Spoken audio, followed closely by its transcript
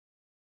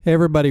Hey,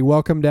 everybody,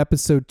 welcome to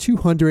episode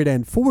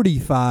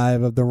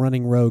 245 of the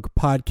Running Rogue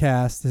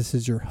podcast. This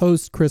is your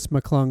host, Chris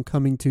McClung,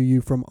 coming to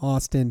you from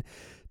Austin,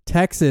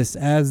 Texas,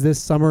 as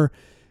this summer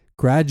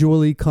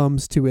gradually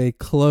comes to a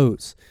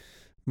close.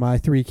 My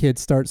three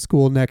kids start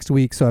school next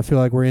week, so I feel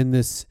like we're in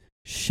this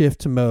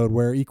shift mode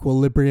where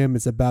equilibrium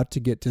is about to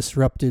get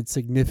disrupted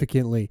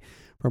significantly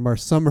from our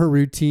summer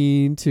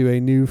routine to a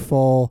new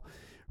fall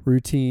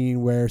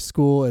routine where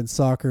school and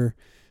soccer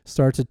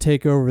start to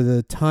take over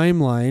the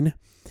timeline.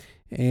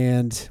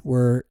 And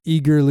we're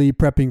eagerly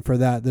prepping for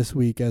that this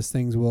week as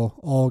things will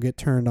all get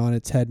turned on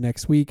its head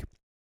next week.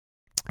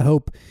 I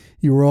hope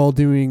you are all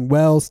doing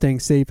well, staying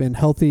safe and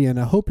healthy, and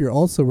I hope you're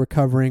also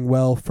recovering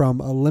well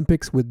from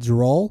Olympics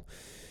withdrawal.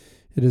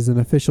 It is an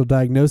official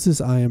diagnosis.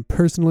 I am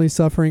personally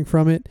suffering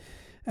from it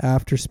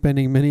after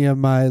spending many of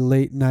my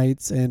late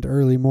nights and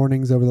early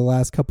mornings over the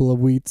last couple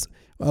of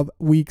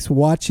weeks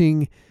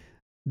watching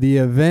the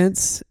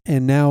events,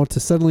 and now to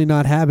suddenly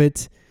not have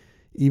it.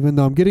 Even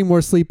though I'm getting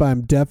more sleep,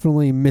 I'm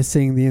definitely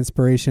missing the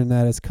inspiration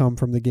that has come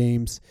from the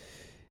games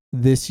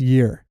this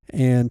year.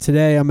 And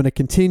today I'm going to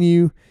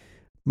continue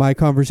my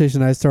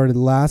conversation I started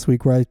last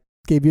week, where I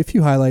gave you a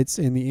few highlights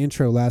in the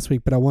intro last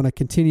week, but I want to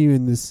continue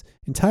in this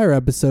entire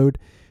episode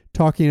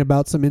talking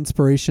about some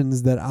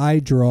inspirations that I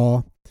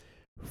draw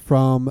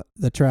from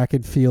the track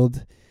and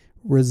field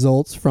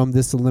results from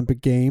this Olympic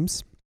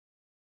Games.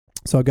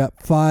 So I've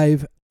got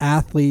 5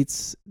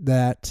 athletes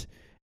that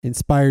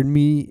inspired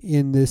me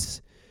in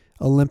this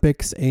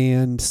Olympics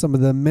and some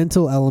of the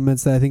mental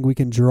elements that I think we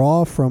can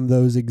draw from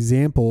those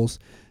examples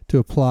to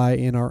apply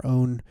in our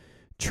own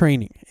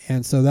training.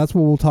 And so that's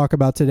what we'll talk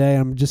about today.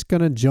 I'm just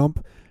going to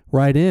jump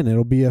right in.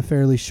 It'll be a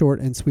fairly short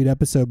and sweet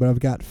episode, but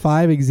I've got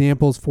 5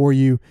 examples for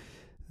you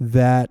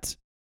that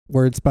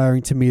were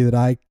inspiring to me that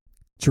I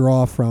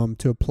draw from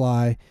to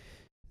apply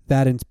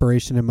that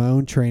inspiration in my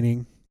own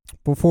training.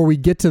 Before we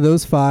get to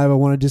those 5, I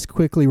want to just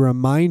quickly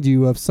remind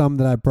you of some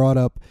that I brought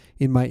up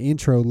in my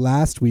intro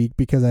last week,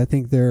 because I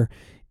think they're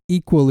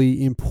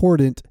equally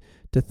important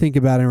to think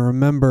about and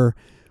remember.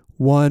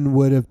 One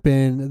would have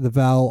been the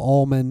Val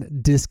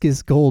Allman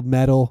discus gold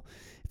medal.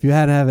 If you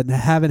haven't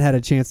had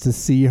a chance to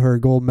see her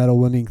gold medal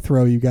winning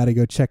throw, you got to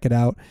go check it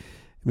out. I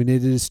mean,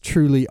 it is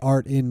truly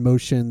art in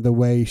motion, the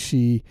way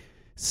she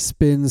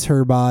spins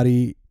her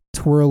body,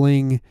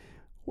 twirling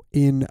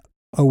in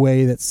a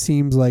way that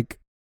seems like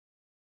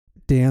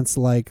dance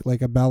like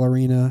a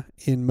ballerina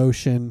in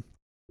motion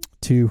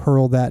to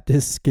hurl that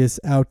discus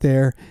out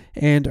there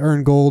and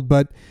earn gold.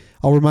 But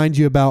I'll remind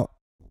you about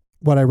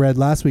what I read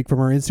last week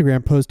from our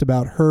Instagram post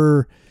about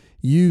her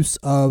use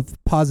of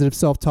positive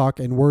self-talk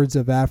and words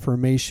of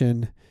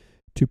affirmation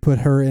to put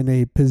her in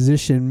a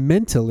position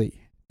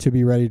mentally to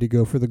be ready to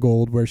go for the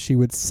gold, where she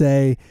would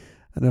say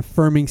an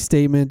affirming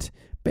statement,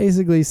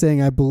 basically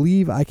saying, "I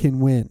believe I can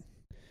win.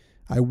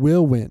 I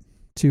will win,"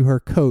 to her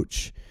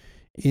coach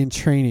in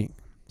training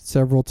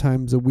several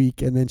times a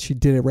week. And then she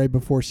did it right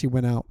before she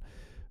went out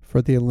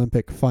for the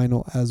Olympic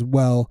final as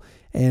well.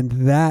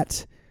 And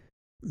that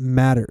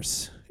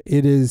matters.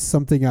 It is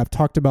something I've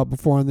talked about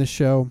before on this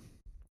show.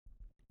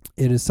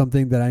 It is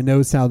something that I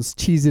know sounds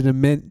cheesy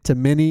to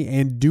many,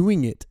 and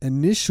doing it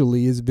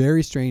initially is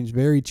very strange,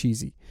 very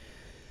cheesy.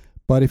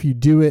 But if you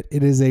do it,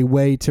 it is a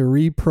way to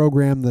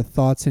reprogram the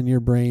thoughts in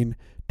your brain,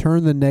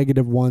 turn the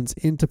negative ones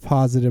into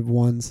positive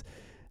ones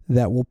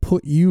that will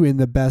put you in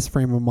the best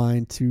frame of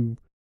mind to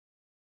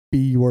be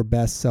your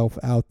best self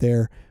out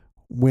there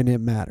when it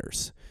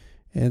matters.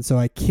 And so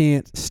I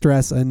can't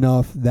stress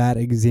enough that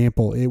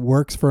example. It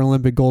works for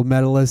Olympic gold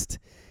medalist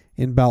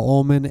in Val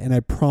Allman, and I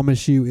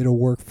promise you it'll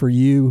work for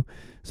you.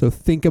 So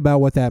think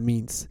about what that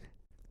means.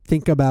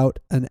 Think about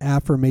an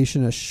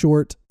affirmation, a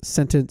short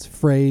sentence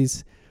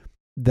phrase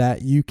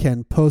that you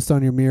can post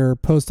on your mirror,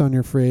 post on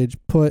your fridge,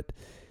 put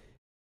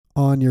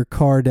on your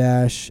car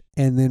dash,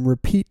 and then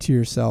repeat to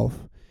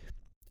yourself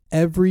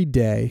every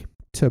day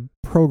to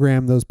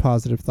program those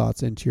positive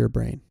thoughts into your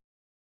brain.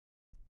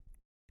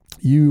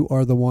 You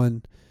are the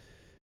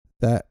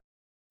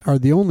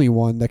only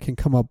one that can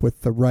come up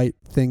with the right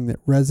thing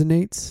that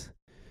resonates,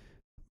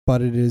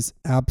 but it is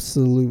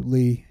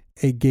absolutely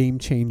a game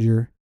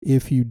changer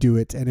if you do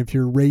it. And if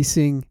you're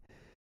racing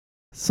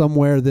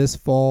somewhere this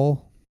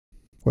fall,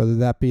 whether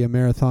that be a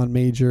marathon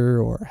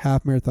major or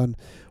half marathon,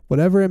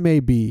 whatever it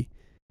may be,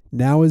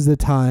 now is the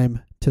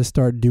time to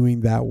start doing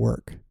that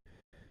work.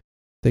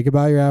 Think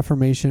about your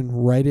affirmation,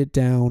 write it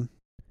down,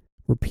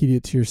 repeat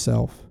it to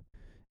yourself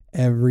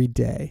every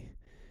day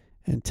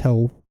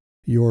until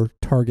your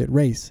target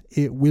race.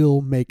 It will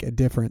make a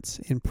difference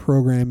in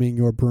programming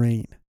your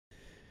brain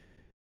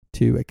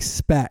to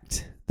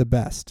expect the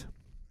best.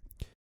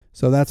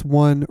 So that's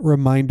one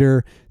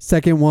reminder.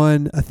 Second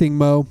one, Athing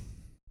Mu.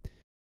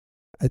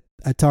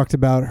 I talked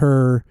about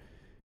her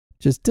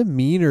just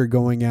demeanor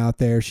going out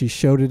there. She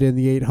showed it in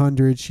the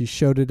 800. She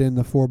showed it in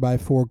the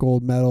 4x4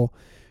 gold medal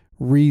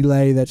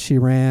relay that she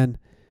ran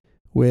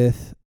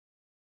with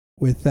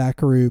that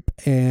group,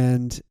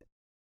 and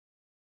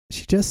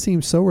she just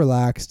seemed so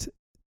relaxed,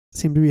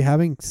 seemed to be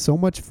having so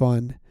much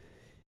fun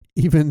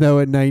even though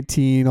at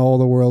 19 all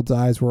the world's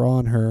eyes were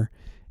on her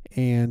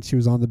and she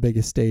was on the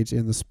biggest stage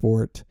in the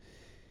sport.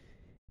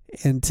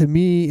 And to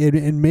me,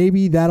 and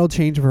maybe that'll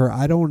change for her.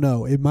 I don't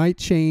know. It might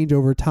change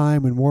over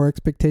time when more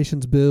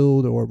expectations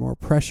build or more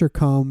pressure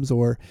comes,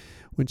 or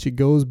when she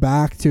goes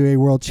back to a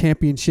world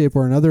championship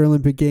or another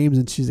Olympic Games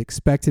and she's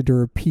expected to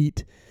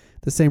repeat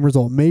the same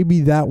result.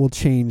 Maybe that will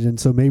change. And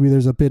so maybe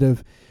there's a bit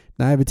of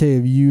naivete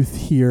of youth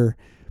here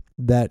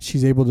that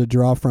she's able to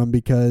draw from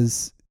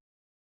because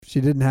she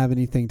didn't have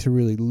anything to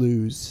really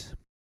lose.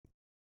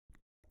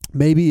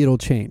 Maybe it'll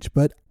change,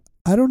 but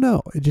I don't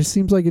know. It just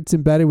seems like it's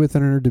embedded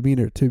within her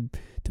demeanor to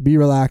be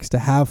relaxed, to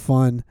have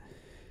fun,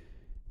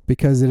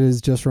 because it is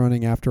just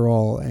running after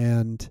all.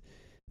 And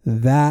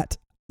that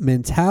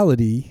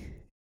mentality,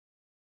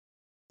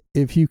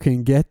 if you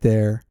can get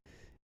there,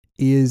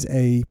 is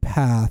a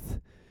path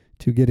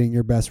to getting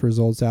your best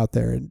results out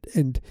there.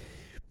 And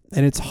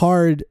it's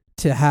hard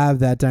to have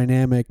that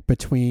dynamic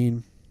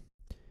between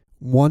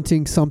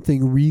wanting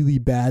something really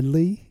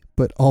badly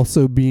but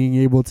also being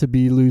able to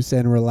be loose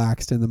and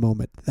relaxed in the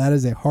moment. That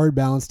is a hard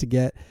balance to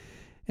get.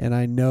 And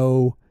I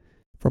know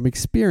from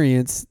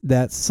experience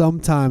that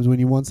sometimes when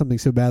you want something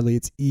so badly,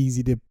 it's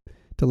easy to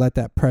let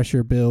that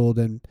pressure build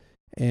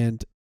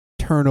and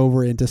turn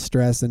over into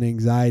stress and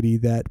anxiety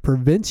that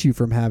prevents you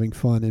from having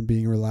fun and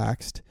being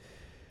relaxed.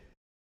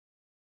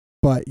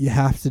 But you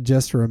have to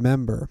just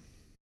remember,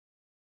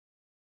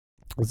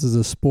 this is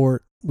a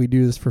sport. We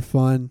do this for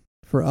fun.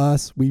 For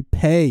us, we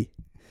pay.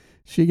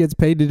 She gets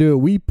paid to do it.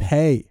 We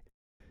pay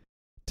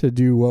to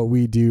do what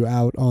we do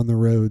out on the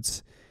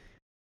roads.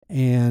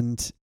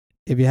 And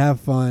if you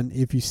have fun,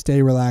 if you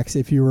stay relaxed,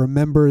 if you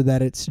remember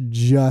that it's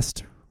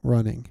just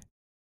running,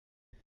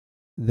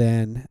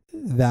 then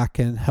that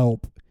can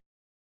help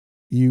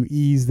you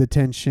ease the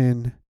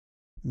tension,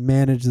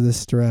 manage the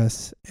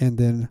stress, and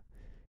then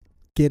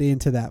get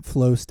into that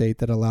flow state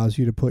that allows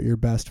you to put your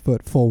best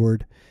foot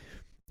forward.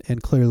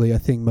 And clearly,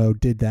 Athingmo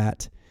did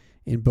that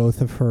in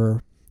both of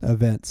her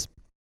events.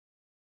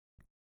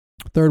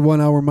 Third one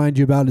I'll remind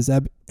you about is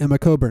Emma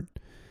Coburn.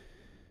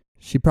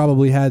 She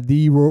probably had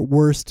the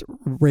worst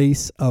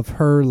race of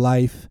her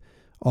life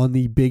on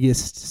the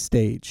biggest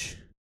stage.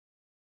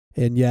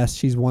 And yes,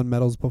 she's won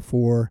medals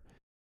before,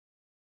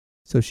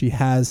 so she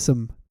has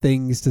some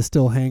things to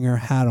still hang her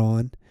hat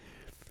on.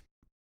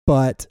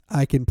 But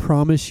I can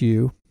promise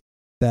you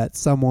that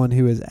someone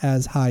who is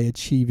as high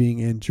achieving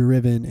and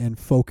driven and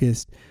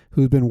focused,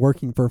 who's been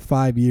working for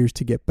 5 years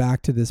to get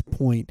back to this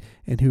point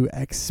and who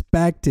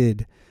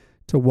expected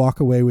to walk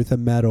away with a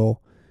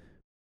medal,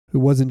 who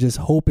wasn't just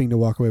hoping to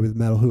walk away with a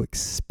medal, who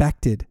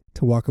expected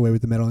to walk away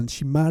with the medal, and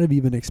she might have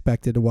even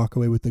expected to walk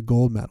away with the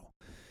gold medal.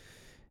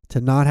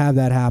 To not have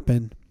that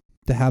happen,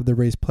 to have the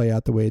race play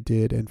out the way it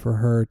did, and for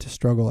her to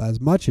struggle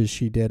as much as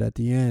she did at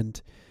the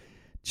end,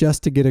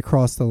 just to get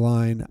across the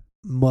line,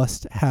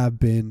 must have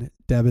been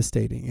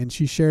devastating. And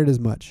she shared as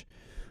much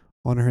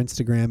on her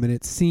Instagram, and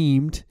it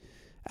seemed,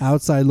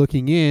 outside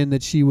looking in,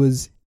 that she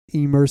was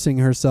immersing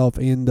herself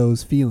in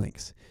those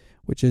feelings,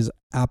 which is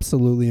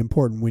absolutely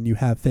important when you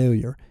have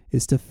failure,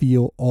 is to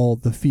feel all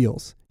the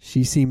feels.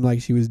 She seemed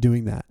like she was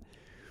doing that.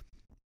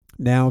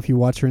 Now, if you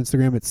watch her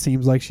Instagram, it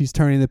seems like she's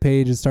turning the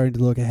page and starting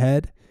to look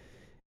ahead.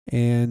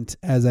 And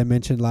as I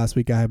mentioned last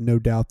week, I have no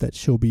doubt that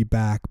she'll be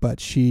back. But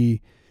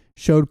she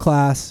showed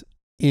class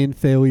in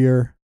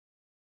failure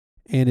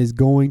and is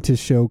going to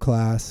show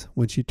class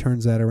when she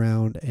turns that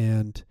around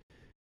and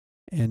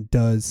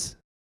does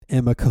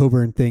Emma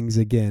Coburn things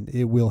again.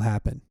 It will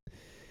happen.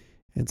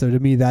 And so to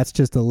me, that's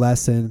just a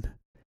lesson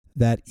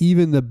that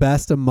even the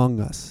best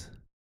among us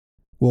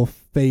will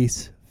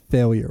face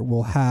failure,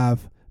 will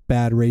have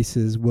bad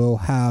races, will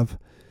have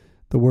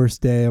the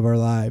worst day of our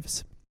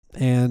lives.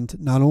 And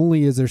not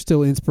only is there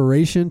still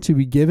inspiration to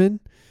be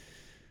given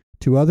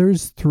to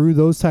others through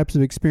those types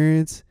of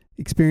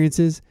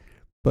experiences,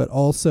 but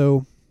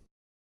also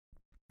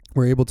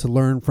we're able to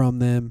learn from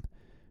them,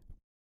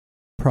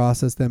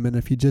 process them, and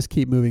if you just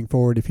keep moving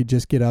forward, if you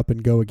just get up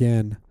and go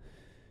again,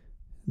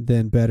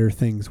 then better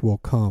things will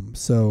come.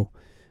 So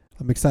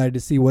I'm excited to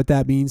see what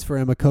that means for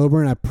Emma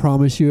Coburn. I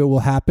promise you it will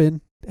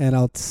happen, and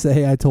I'll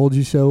say I told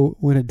you so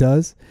when it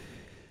does.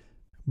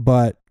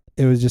 But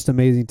it was just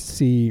amazing to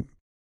see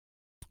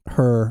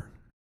her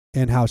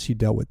and how she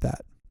dealt with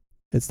that.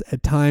 It's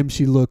at times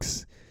she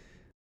looks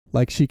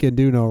like she can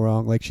do no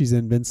wrong, like she's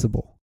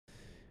invincible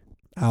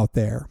out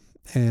there.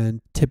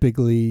 And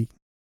typically,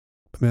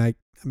 I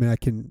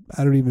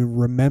don't even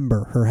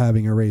remember her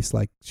having a race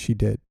like she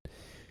did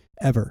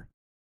ever.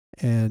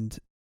 And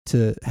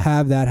to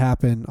have that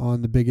happen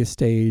on the biggest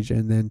stage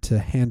and then to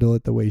handle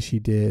it the way she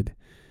did,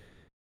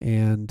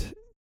 and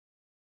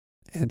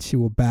she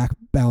will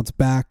bounce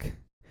back.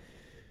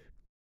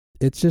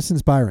 It's just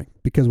inspiring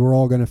because we're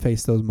all going to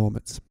face those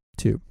moments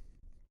too.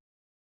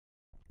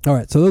 All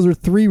right, so those are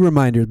 3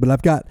 reminders, but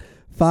I've got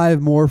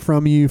 5 more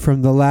from you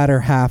from the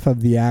latter half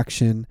of the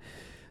action.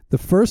 The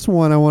first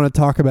one I want to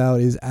talk about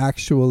is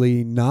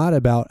actually not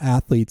about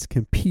athletes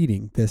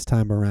competing this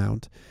time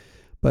around,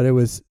 but I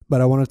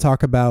want to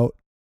talk about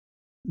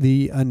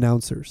the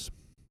announcers.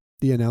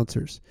 the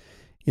announcers.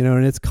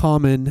 And it's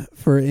common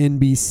for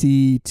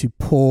NBC to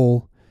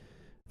pull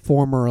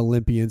former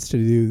Olympians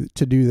to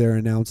do their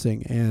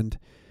announcing, and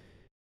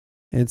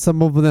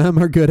some of them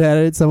are good at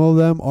it, some of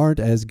them aren't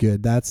as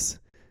good. That's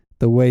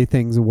the way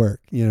things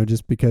work.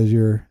 Just because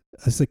you're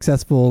a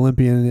successful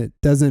Olympian, it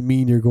doesn't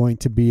mean you're going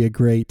to be a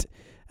great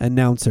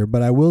announcer.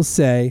 But I will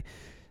say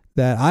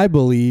that I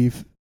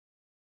believe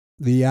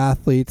the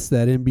athletes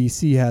that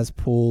NBC has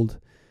pulled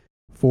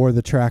for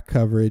the track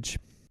coverage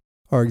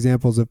are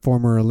examples of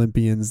former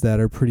Olympians that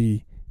are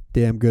pretty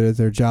damn good at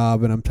their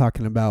job. And I'm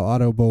talking about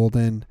Otto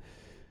Bolden,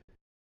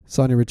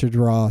 Sonia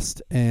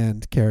Richards-Rost,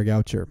 and Kara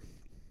Goucher.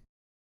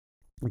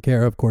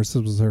 Kara, of course,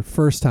 this was her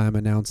first time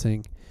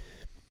announcing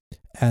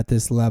at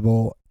this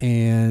level,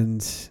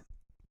 and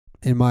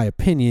in my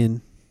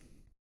opinion,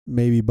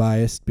 maybe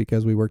biased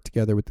because we worked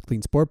together with the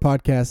Clean Sport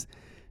podcast,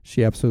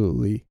 she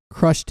absolutely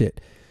crushed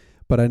it.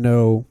 But I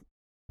know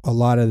a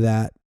lot of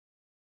that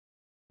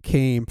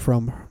came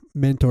from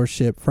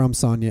mentorship from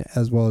Sonia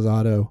as well as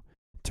Otto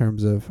in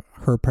terms of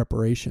her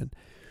preparation.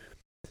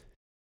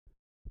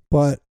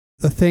 But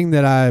the thing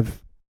that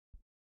I've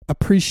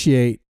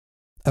appreciate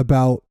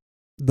about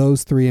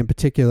those three in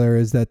particular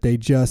is that they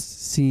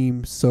just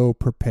seem so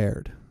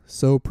prepared.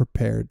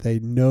 They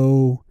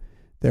know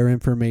their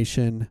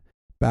information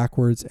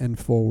backwards and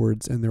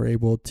forwards, and they're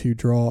able to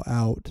draw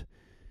out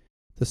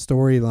the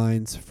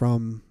storylines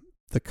from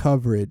the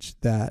coverage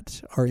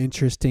that are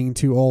interesting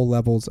to all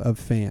levels of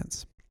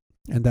fans.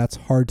 And that's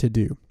hard to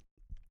do,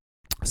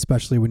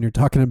 especially when you're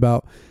talking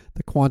about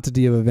the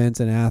quantity of events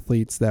and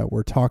athletes that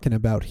we're talking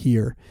about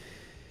here.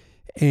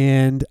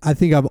 And I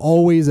think I've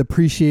always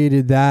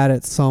appreciated that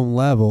at some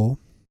level,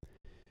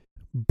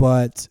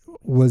 but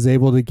was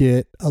able to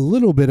get a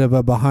little bit of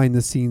a behind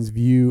the scenes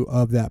view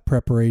of that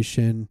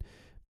preparation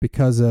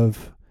because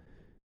of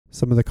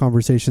some of the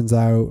conversations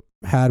I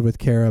had with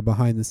Kara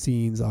behind the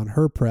scenes on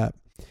her prep.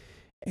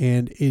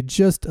 And it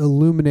just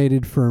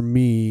illuminated for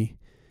me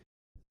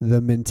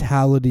the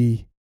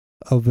mentality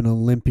of an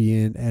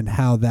Olympian and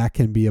how that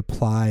can be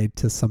applied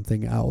to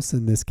something else.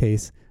 In this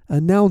case,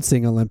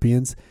 announcing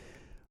Olympians,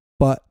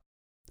 but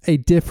a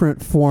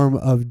different form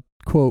of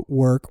quote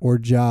work or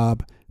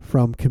job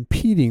from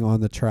competing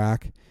on the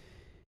track.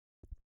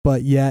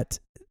 But yet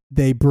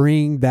they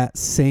bring that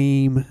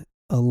same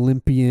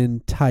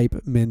Olympian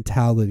type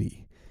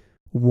mentality,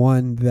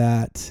 one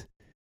that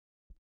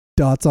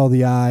dots all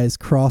the I's,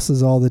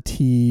 crosses all the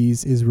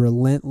T's, is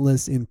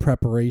relentless in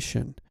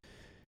preparation,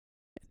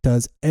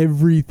 does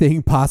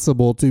everything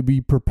possible to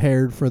be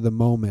prepared for the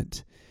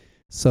moment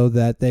so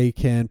that they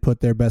can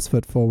put their best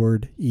foot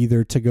forward,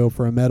 either to go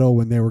for a medal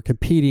when they were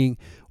competing,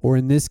 or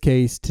in this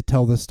case, to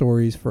tell the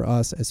stories for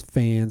us as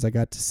fans. I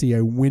got to see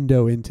a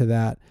window into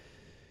that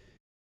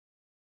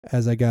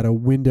as I got a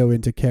window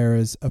into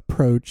Kara's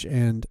approach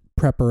and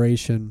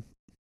preparation.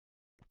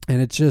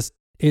 And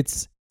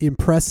it's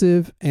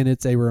impressive, and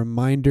it's a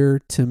reminder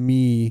to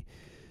me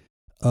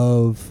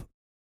of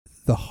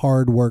the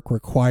hard work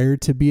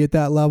required to be at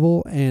that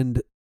level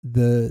and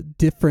the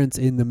difference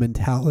in the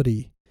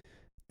mentality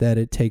that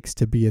it takes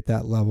to be at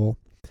that level.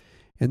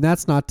 And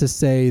that's not to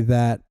say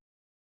that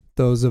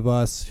those of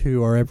us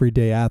who are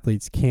everyday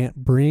athletes can't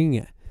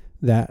bring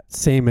that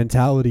same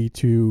mentality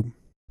to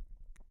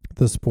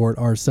the sport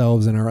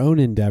ourselves in our own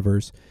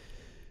endeavors.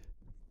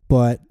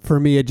 But for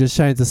me, it just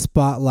shines a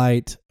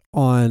spotlight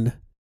on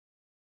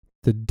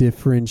the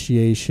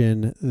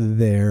differentiation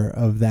there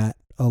of that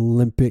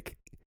Olympic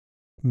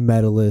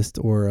medalist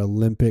or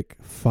Olympic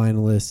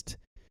finalist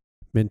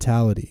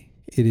mentality.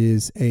 It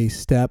is a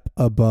step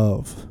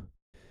above.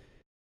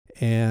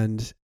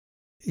 And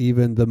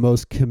even the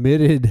most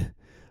committed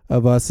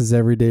of us as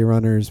everyday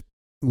runners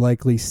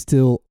likely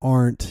still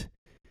aren't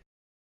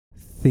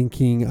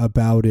thinking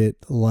about it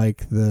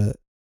like the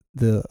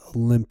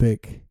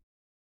Olympic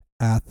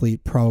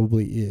athlete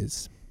probably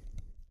is.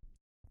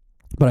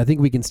 But I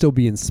think we can still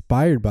be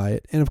inspired by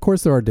it. And of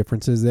course there are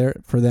differences there.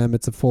 For them,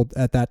 it's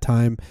at that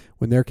time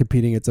when they're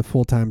competing, it's a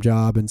full-time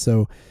job. And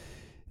so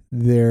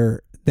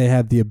they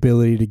have the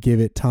ability to give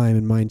it time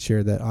and mind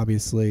share that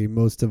obviously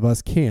most of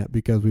us can't,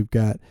 because we've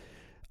got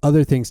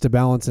other things to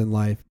balance in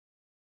life.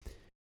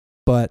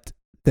 But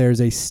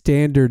there's a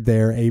standard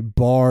there, a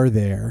bar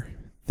there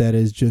that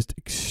is just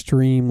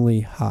extremely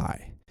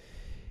high.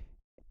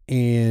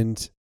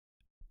 And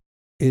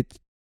it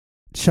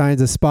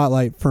shines a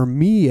spotlight, for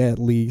me at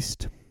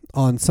least,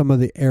 on some of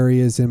the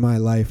areas in my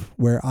life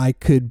where I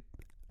could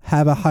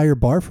have a higher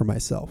bar for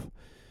myself.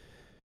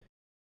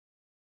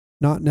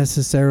 Not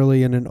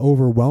necessarily in an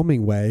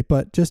overwhelming way,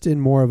 but just in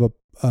more of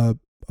a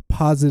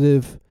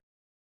positive,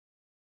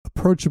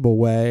 approachable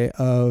way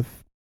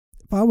of,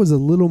 if I was a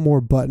little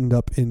more buttoned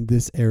up in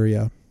this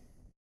area,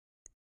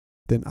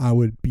 then I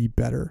would be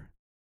better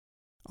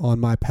on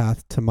my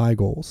path to my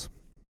goals.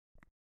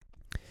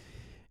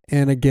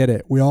 And I get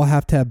it. We all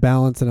have to have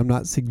balance, and I'm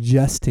not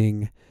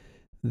suggesting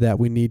that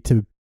we need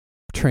to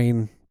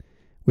train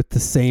with the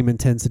same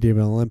intensity of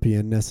an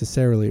Olympian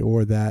necessarily,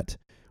 or that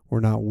we're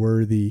not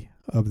worthy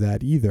of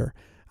that either.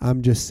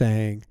 I'm just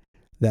saying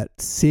that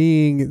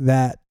seeing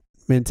that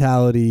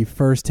mentality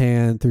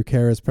firsthand through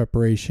Kara's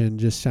preparation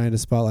just shined a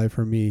spotlight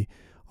for me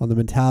on the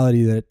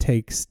mentality that it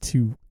takes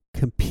to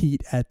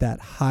compete at that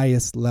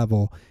highest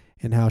level,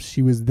 and how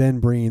she was then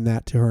bringing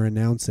that to her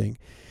announcing.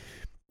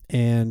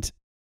 And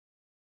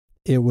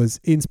it was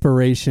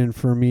inspiration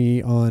for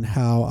me on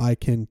how I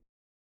can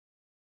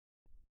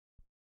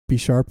be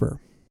sharper,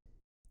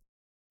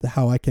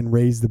 how I can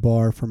raise the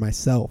bar for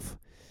myself,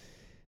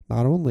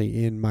 not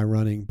only in my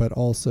running, but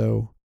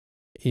also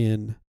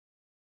in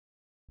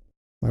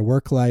my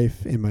work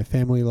life, in my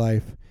family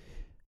life.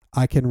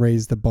 I can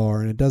raise the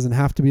bar, and it doesn't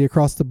have to be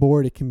across the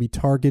board. It can be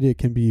targeted. It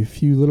can be a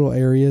few little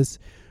areas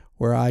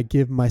where I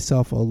give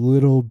myself a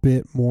little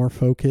bit more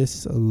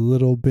focus, a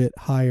little bit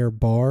higher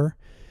bar.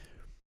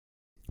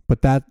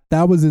 But that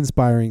was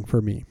inspiring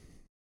for me.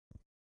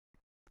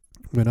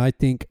 When I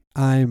think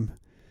I'm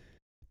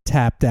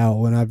tapped out,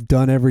 when I've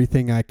done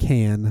everything I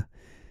can,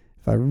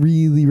 if I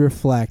really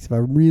reflect, if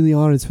I'm really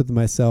honest with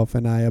myself,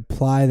 and I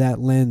apply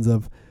that lens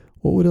of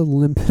what would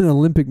an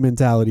Olympic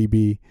mentality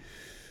be,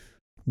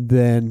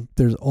 then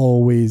there's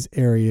always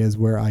areas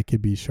where I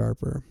could be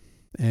sharper.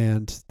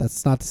 And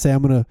that's not to say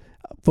I'm going to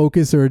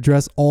focus or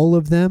address all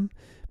of them,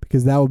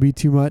 because that would be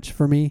too much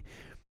for me.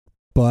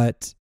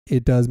 But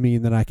it does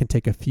mean that I can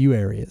take a few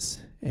areas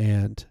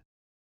and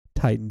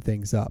tighten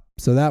things up.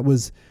 So that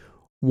was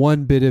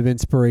one bit of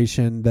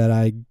inspiration that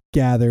I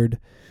gathered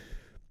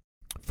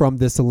from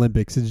this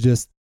Olympics, is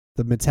just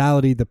the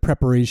mentality, the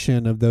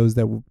preparation of those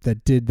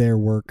that did their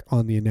work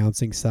on the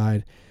announcing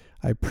side.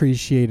 I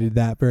appreciated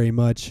that very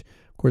much.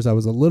 Of course, I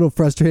was a little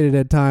frustrated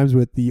at times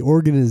with the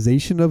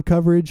organization of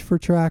coverage for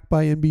track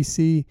by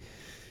NBC,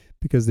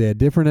 because they had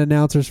different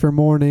announcers for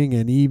morning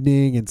and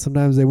evening, and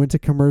sometimes they went to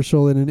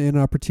commercial in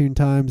inopportune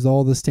times,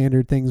 all the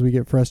standard things we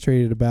get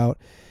frustrated about.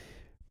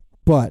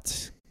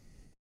 But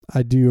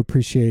I do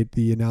appreciate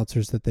the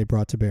announcers that they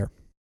brought to bear.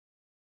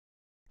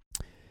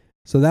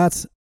 So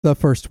that's the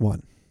first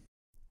one.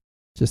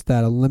 Just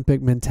that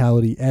Olympic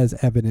mentality as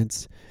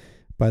evidenced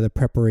by the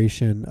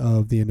preparation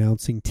of the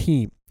announcing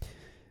team.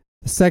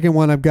 The second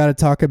one I've got to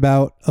talk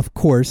about, of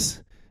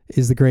course,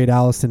 is the great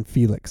Allyson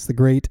Felix. The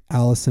great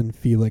Allyson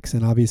Felix.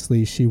 And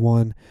obviously she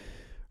won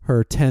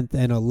her 10th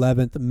and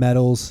 11th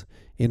medals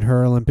in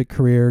her Olympic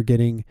career,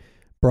 getting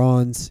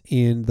bronze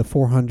in the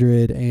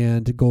 400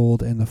 and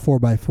gold in the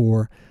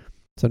 4x4.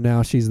 So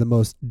now she's the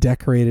most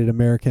decorated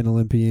American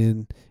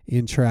Olympian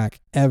in track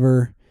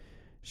ever.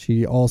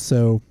 She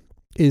also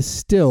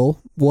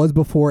was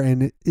before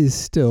and is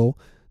still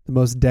the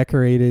most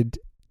decorated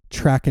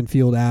track and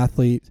field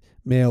athlete,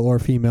 male or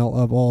female,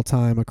 of all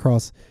time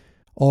across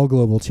all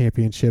global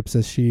championships,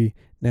 as she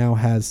now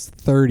has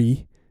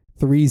 30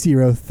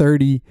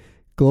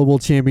 global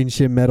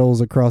championship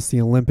medals across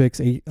the Olympics,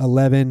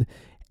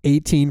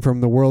 18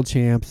 from the world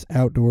champs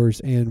outdoors,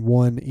 and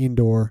 1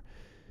 indoor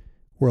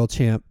world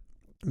champ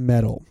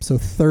medal. So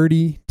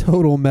 30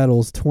 total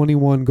medals,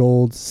 21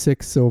 gold,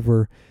 6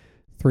 silver,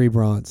 3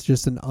 bronze.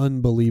 Just an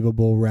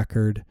unbelievable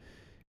record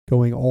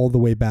going all the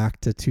way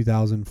back to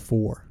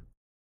 2004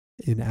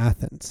 in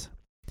Athens.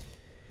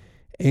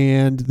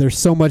 And there's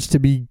so much to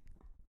be,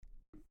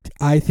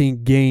 I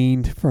think,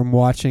 gained from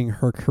watching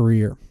her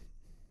career.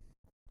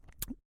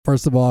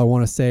 First of all, I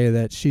want to say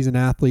that she's an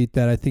athlete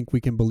that I think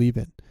we can believe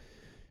in.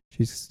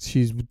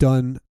 She's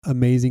done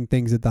amazing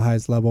things at the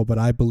highest level, but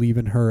I believe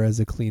in her as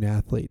a clean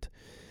athlete.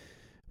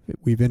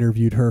 We've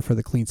interviewed her for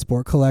the Clean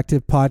Sport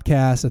Collective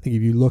podcast. I think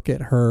if you look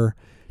at her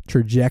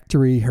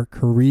trajectory, her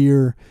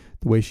career,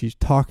 the way she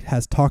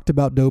has talked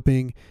about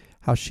doping,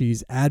 how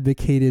she's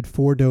advocated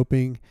for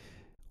doping,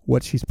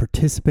 what she's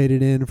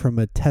participated in from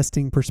a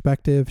testing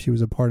perspective. She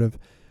was a part of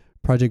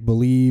Project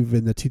Believe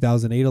in the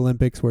 2008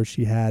 Olympics, where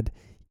she had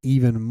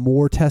even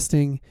more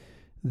testing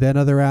than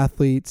other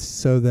athletes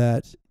so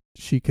that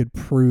she could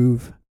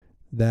prove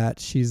that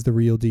she's the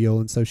real deal.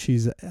 And so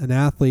she's an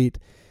athlete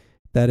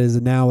that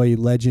is now a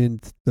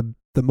legend,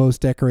 the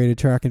most decorated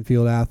track and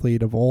field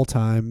athlete of all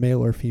time,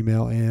 male or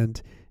female,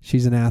 and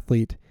she's an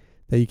athlete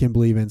that you can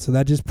believe in. So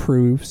that just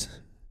proves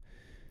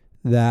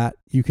that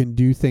you can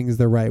do things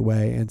the right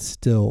way and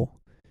still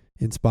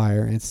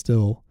inspire and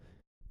still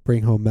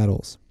bring home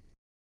medals.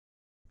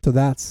 So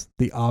that's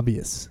the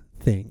obvious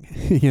thing,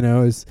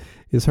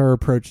 is her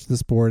approach to the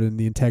sport and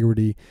the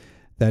integrity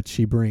that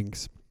she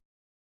brings.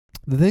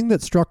 The thing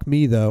that struck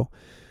me, though,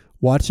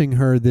 watching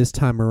her this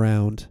time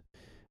around,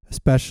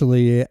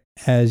 especially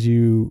as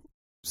you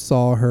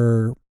saw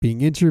her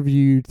being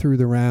interviewed through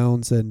the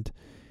rounds, and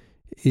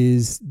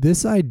is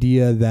this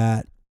idea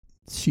that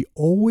she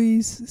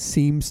always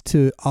seems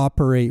to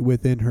operate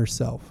within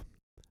herself.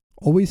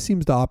 And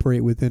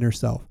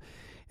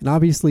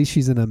obviously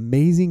she's an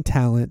amazing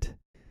talent,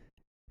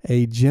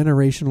 a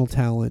generational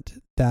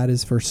talent, that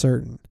is for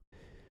certain.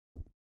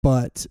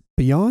 But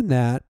beyond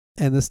that,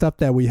 and the stuff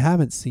that we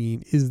haven't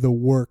seen, is the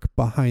work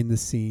behind the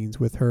scenes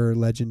with her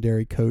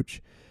legendary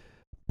coach,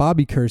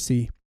 Bobby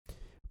Kersee.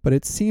 But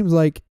it seems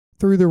like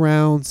through the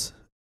rounds,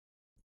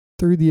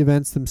 through the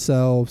events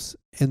themselves,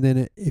 and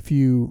then if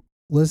you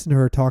listen to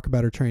her talk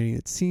about her training,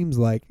 it seems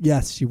like,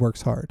 yes, she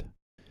works hard,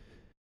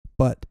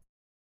 but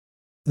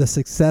the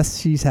success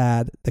she's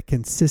had, the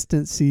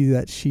consistency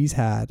that she's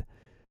had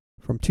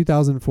from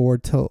 2004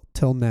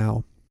 till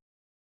now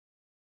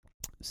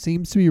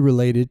seems to be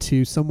related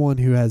to someone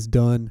who has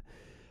done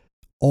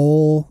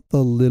all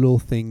the little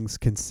things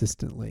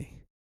consistently.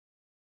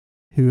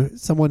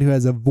 Someone who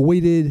has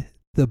avoided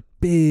the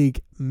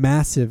big,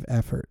 massive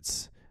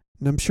efforts.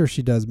 And I'm sure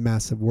she does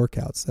massive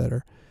workouts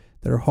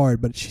that are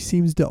hard, but she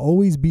seems to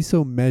always be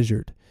so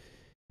measured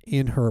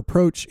in her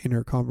approach, in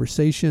her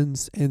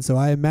conversations. And so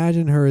I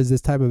imagine her as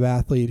this type of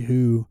athlete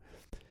who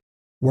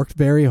worked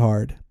very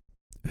hard,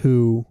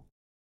 who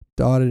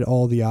dotted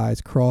all the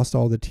I's, crossed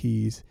all the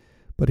T's,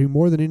 but who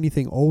more than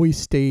anything always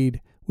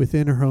stayed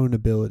within her own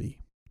ability,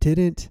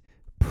 didn't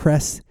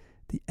press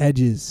the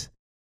edges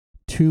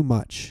too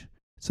much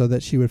so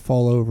that she would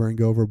fall over and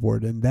go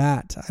overboard. And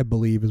that, I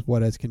believe, is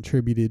what has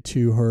contributed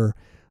to her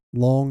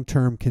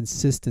long-term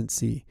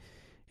consistency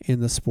in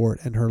the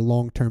sport and her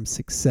long-term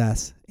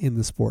success in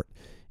the sport,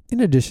 in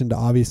addition to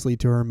obviously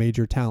to her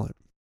major talent.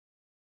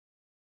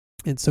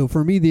 And so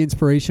for me, the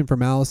inspiration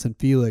from Allyson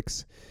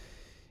Felix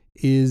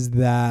is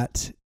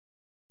that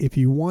if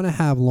you want to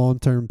have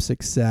long-term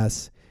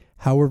success,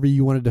 however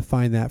you want to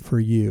define that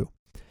for you,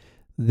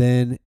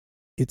 then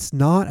it's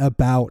not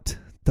about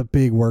the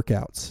big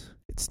workouts.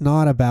 It's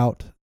not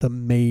about the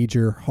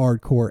major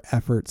hardcore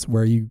efforts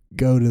where you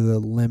go to the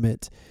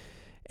limit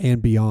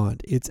and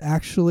beyond. It's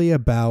actually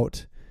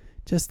about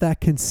just that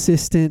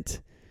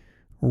consistent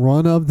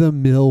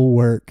run-of-the-mill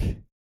work.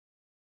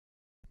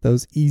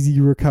 Those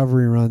easy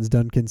recovery runs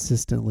done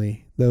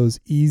consistently. Those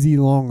easy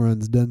long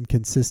runs done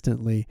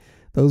consistently.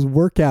 Those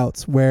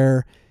workouts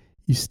where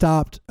you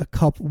stopped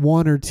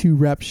one or two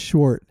reps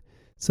short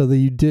so that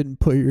you didn't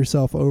put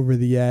yourself over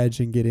the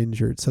edge and get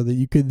injured, so that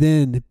you could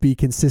then be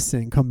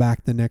consistent and come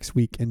back the next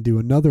week and do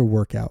another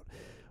workout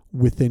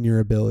within your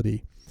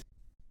ability.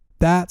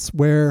 That's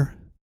where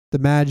the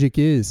magic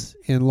is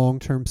in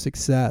long-term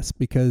success,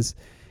 because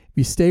if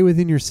you stay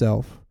within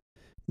yourself,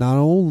 not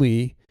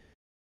only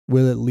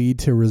will it lead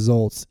to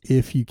results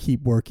if you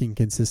keep working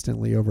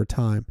consistently over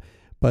time,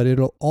 but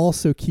it'll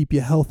also keep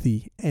you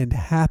healthy and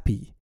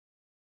happy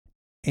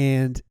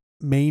and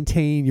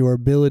maintain your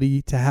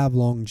ability to have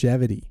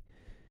longevity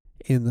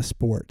in the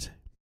sport.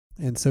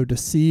 And so to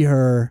see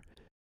her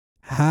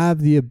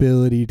have the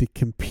ability to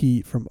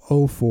compete from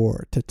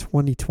 2004 to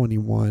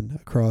 2021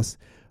 across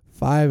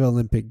 5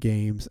 Olympic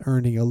Games,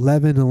 earning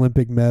 11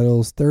 Olympic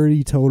medals,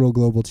 30 total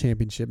global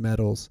championship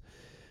medals,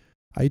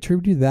 I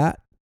attribute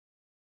that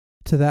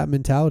to that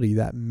mentality,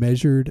 that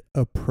measured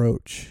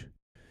approach.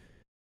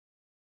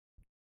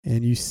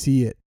 And you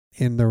see it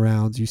in the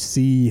rounds. You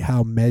see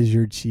how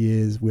measured she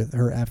is with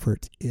her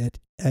effort at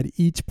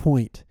each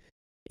point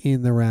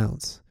in the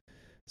rounds,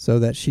 so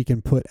that she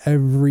can put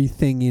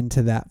everything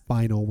into that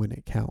final when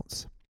it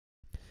counts.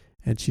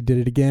 And she did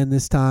it again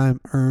this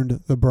time, earned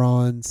the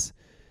bronze,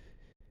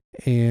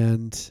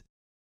 and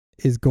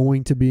is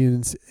going to be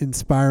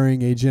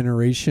inspiring a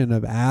generation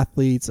of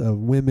athletes, of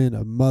women,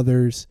 of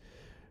mothers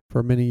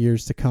for many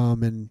years to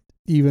come. And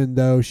even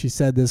though she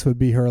said this would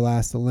be her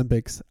last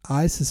Olympics,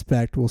 I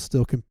suspect we'll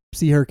still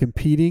see her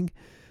competing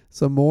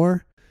some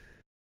more.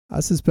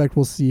 I suspect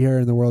we'll see her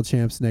in the World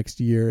Champs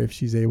next year if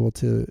she's able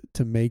to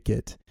make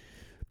it.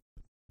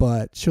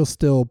 But she'll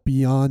still,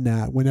 beyond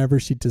that, whenever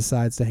she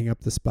decides to hang up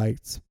the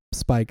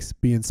spikes,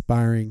 be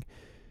inspiring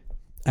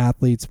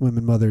athletes,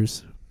 women,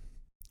 mothers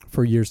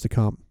for years to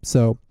come.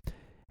 So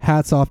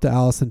hats off to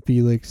Allyson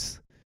Felix.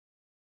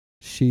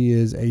 She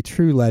is a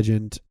true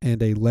legend,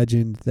 and a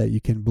legend that you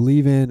can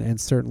believe in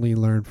and certainly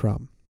learn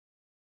from.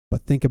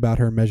 But think about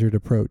her measured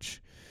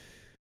approach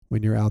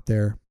when you're out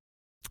there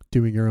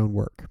doing your own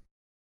work.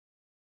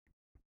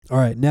 All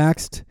right,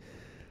 next,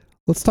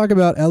 let's talk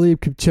about Eliud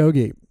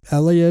Kipchoge.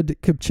 Eliud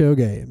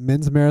Kipchoge,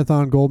 men's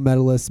marathon gold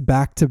medalist,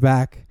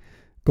 back-to-back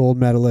gold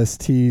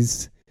medalist.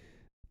 He's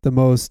the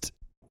most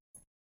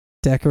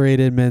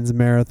decorated men's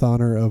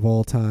marathoner of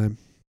all time.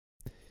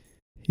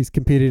 He's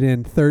competed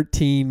in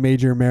 13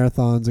 major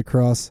marathons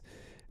across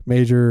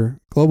major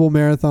global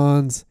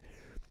marathons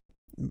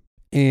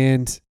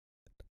and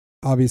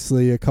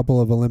obviously a couple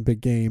of Olympic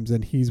Games,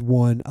 and he's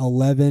won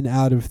 11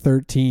 out of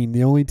 13.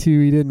 The only two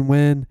he didn't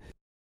win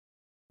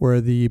were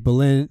the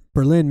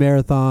Berlin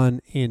Marathon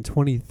in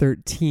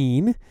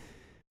 2013,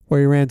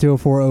 where he ran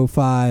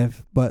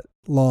 2:04:05 but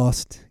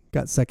lost,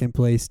 got second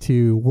place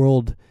to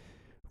world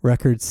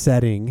record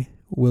setting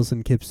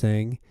Wilson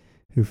Kipsang,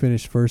 who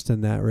finished first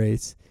in that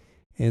race.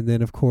 And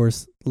then, of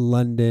course,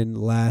 London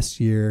last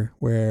year,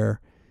 where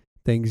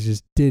things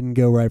just didn't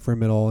go right for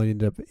him at all.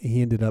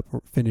 He ended up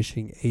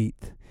finishing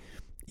 8th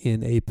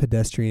in a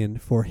pedestrian,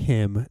 for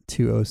him,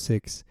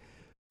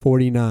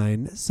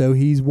 2:06:49. So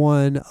he's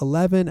won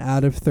 11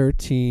 out of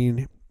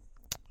 13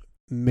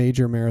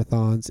 major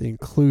marathons,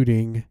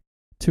 including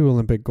 2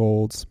 Olympic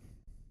golds,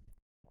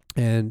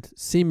 and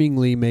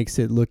seemingly makes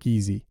it look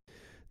easy.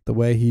 The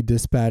way he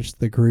dispatched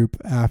the group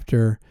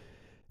after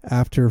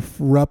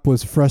Rupp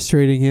was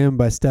frustrating him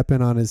by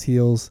stepping on his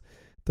heels,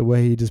 the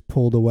way he just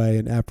pulled away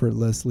and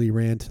effortlessly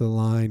ran to the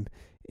line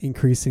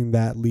increasing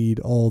that lead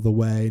all the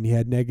way. And he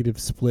had negative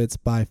splits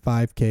by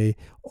 5K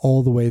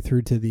all the way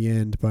through to the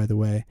end, by the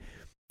way.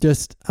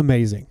 Just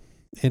amazing.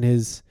 And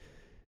his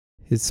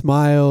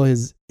smile,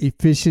 his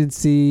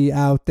efficiency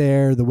out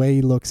there, the way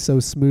he looks so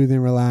smooth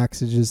and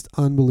relaxed is just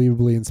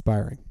unbelievably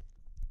inspiring.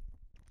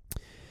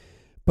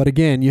 But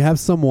again, you have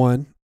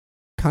someone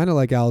kind of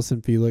like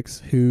Allison Felix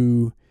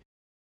who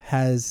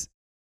has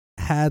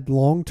had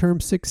long-term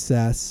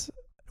success.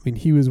 I mean,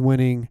 he was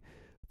winning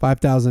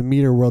 5,000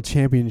 meter world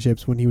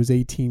championships when he was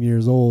 18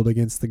 years old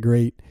against the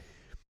great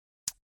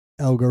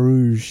El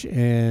Garouge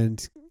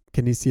and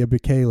Kenenisa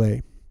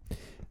Bekele.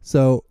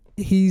 So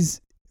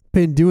he's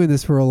been doing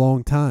this for a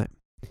long time.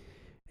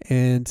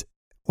 And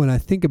when I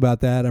think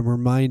about that, I'm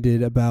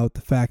reminded about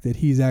the fact that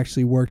he's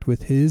actually worked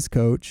with his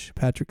coach,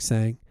 Patrick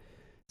Sang,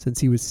 since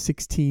he was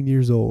 16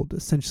 years old,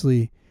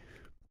 essentially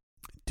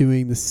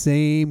doing the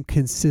same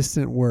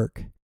consistent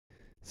work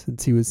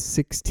since he was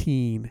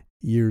 16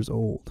 years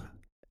old.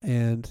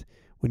 And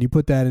when you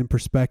put that in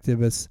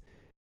perspective as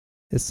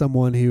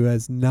someone who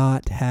has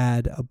not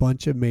had a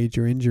bunch of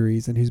major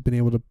injuries and who's been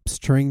able to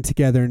string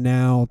together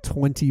now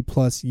 20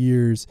 plus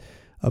years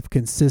of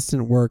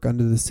consistent work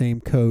under the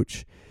same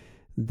coach,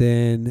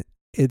 then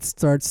it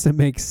starts to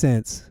make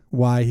sense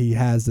why he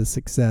has the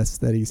success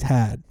that he's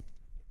had.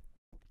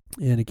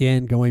 And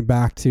again, going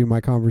back to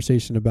my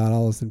conversation about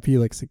Allison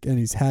Felix, again,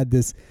 he's had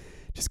this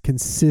just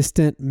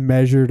consistent,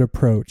 measured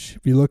approach.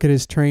 If you look at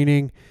his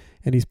training,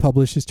 and he's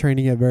published his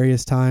training at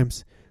various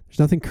times, there's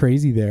nothing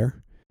crazy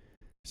there.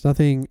 There's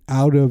nothing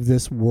out of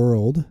this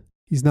world.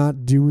 He's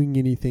not doing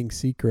anything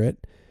secret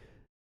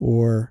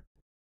or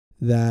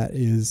that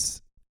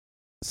is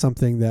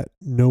something that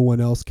no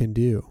one else can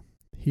do.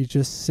 He's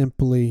just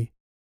simply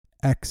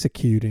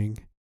executing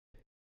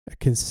a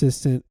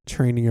consistent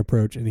training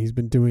approach, and he's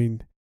been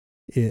doing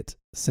it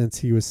since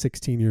he was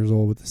 16 years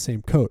old with the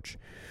same coach.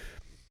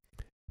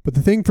 But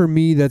the thing for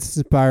me that's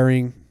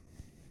inspiring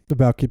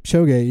about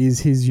Kipchoge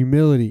is his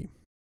humility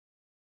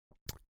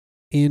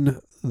in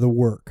the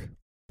work.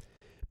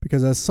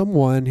 Because as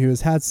someone who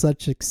has had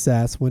such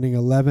success, winning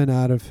 11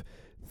 out of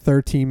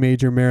 13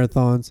 major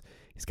marathons,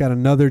 he's got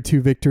another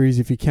 2 victories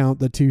if you count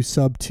the 2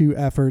 sub-2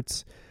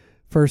 efforts.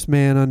 First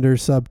man under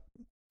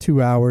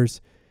sub-2 hours,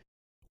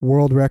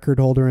 world record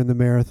holder in the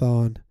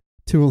marathon,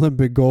 2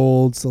 Olympic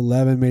golds,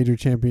 11 major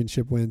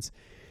championship wins.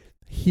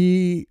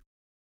 He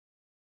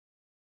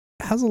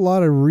has a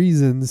lot of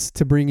reasons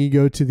to bring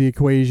ego to the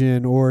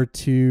equation or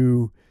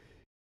to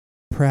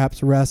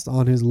perhaps rest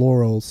on his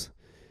laurels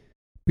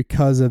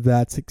because of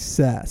that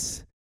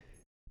success.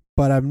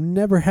 But I've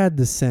never had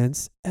the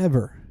sense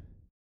ever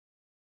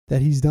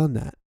that he's done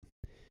that.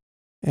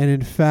 And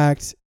in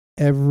fact,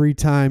 every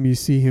time you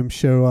see him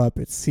show up,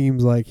 it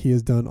seems like he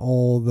has done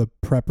all the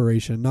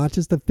preparation, not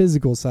just the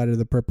physical side of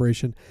the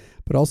preparation,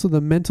 but also the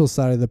mental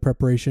side of the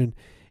preparation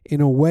in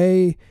a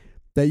way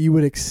that you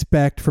would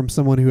expect from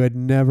someone who had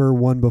never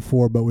won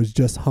before but was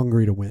just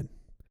hungry to win.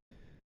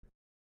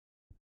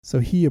 So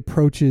he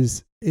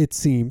approaches, it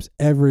seems,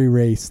 every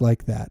race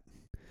like that.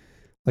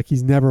 Like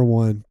he's never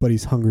won, but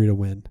he's hungry to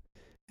win.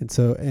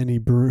 And he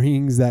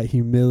brings that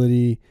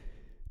humility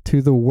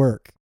to the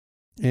work.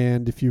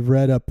 And if you've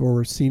read up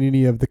or seen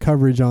any of the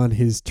coverage on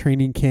his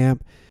training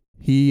camp,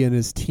 he and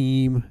his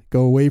team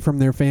go away from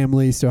their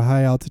families to a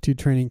high altitude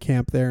training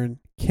camp there in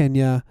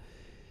Kenya.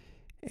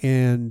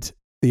 And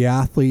the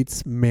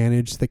athletes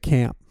manage the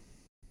camp.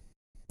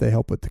 They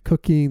help with the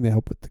cooking, they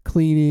help with the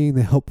cleaning,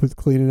 they help with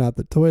cleaning out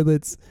the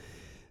toilets.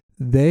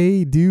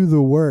 They do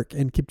the work.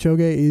 And Kipchoge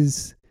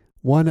is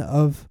one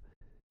of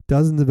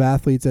dozens of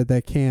athletes at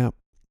that camp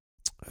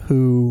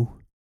who,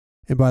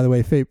 and by the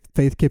way,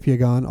 Faith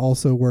Kipyegon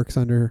also works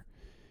under,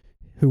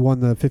 who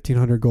won the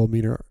 1500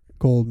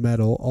 gold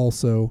medal,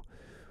 also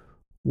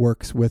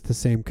works with the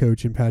same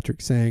coach in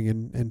Patrick Sang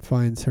and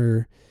finds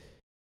her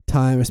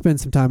time,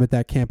 spends some time at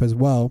that camp as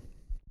well.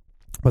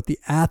 But the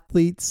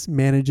athletes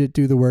manage it,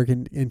 do the work,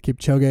 and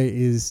Kipchoge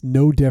is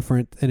no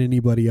different than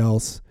anybody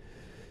else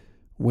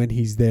when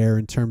he's there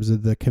in terms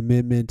of the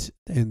commitment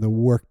and the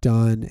work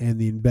done and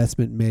the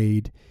investment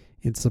made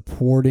in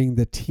supporting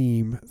the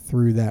team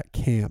through that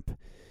camp.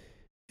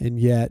 And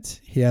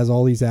yet he has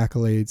all these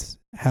accolades,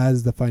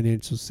 has the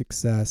financial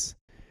success,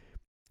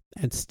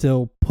 and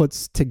still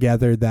puts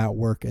together that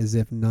work as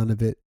if none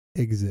of it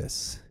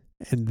exists.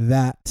 And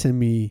that to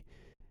me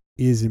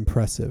is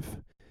impressive.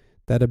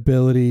 That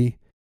ability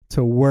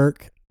to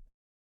work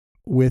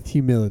with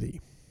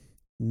humility,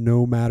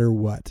 no matter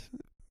what,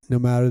 no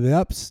matter the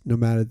ups, no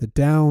matter the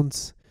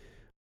downs,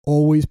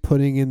 always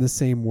putting in the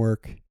same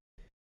work.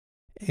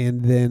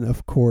 And then,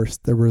 of course,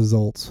 the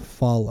results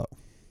follow.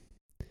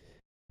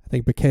 I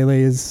think Bekele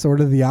is sort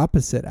of the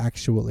opposite,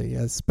 actually,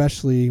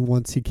 especially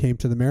once he came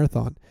to the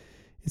marathon.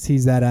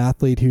 He's that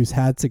athlete who's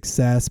had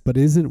success but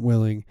isn't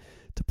willing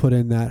to put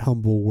in that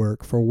humble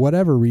work for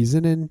whatever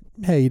reason. And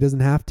hey, he doesn't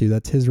have to.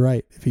 That's his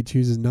right. If he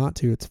chooses not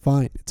to, it's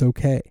fine. It's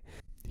okay.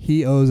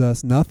 He owes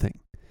us nothing.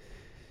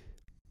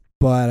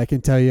 But I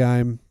can tell you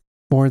I'm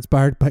more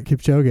inspired by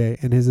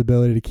Kipchoge and his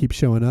ability to keep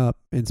showing up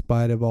in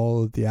spite of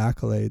all of the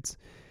accolades.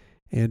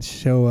 and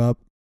show up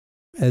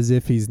as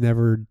if he's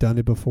never done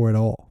it before at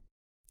all.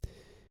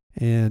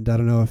 And I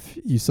don't know if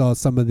you saw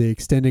some of the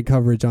extended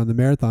coverage on the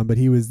marathon, but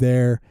he was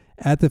there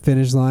at the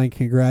finish line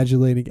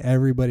congratulating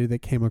everybody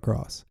that came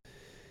across.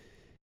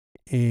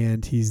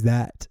 And he's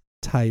that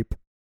type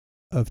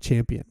of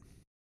champion.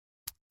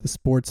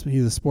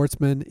 He's a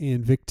sportsman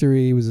in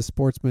victory. He was a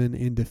sportsman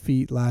in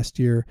defeat last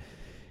year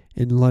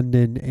in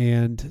London,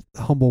 and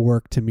humble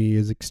work to me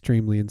is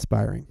extremely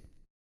inspiring.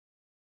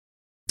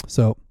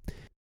 So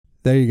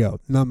there you go.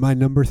 Now, my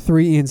number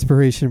 3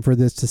 inspiration for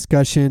this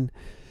discussion.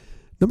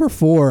 Number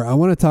 4, I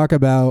want to talk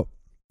about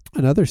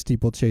another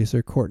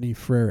steeplechaser, Courtney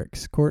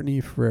Frerichs.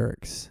 Courtney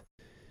Frerichs.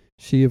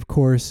 She, of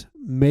course,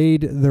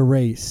 made the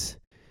race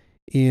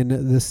in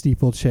the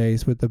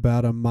steeplechase with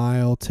about a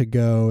mile to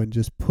go and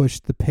just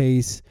pushed the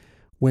pace,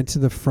 went to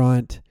the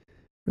front,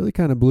 really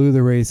kind of blew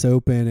the race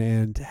open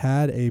and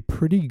had a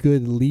pretty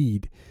good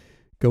lead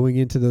going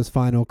into those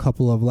final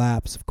couple of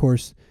laps. Of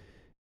course,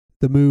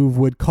 the move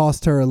would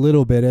cost her a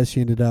little bit as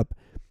she ended up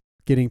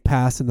getting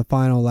passed in the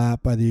final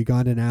lap by the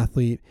Ugandan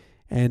athlete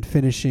and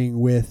finishing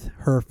with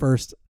her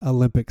first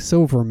Olympic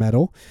silver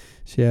medal.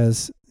 She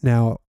has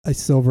now a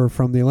silver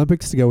from the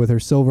Olympics to go with her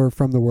silver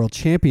from the World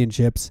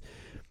Championships.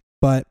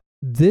 But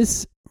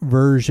this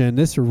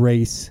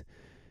race,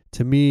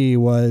 to me,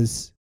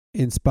 was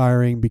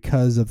inspiring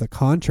because of the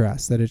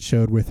contrast that it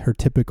showed with her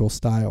typical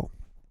style.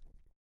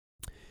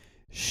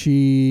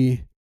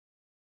 She,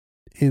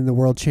 in the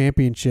World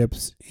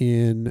Championships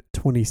in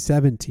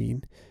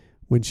 2017,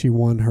 when she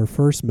won her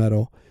first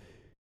medal,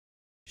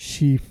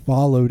 she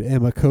followed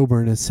Emma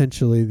Coburn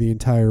essentially the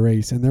entire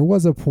race. And there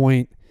was a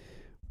point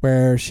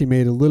where she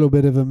made a little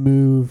bit of a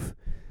move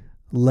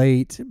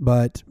late,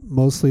 but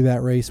mostly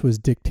that race was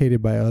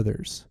dictated by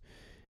others.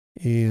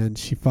 And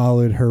she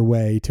followed her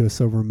way to a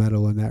silver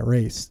medal in that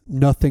race.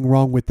 Nothing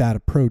wrong with that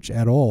approach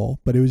at all,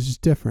 but it was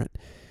just different.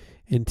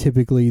 And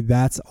typically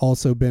that's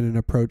also been an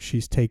approach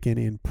she's taken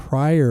in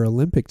prior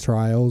Olympic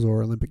trials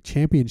or Olympic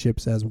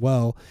championships as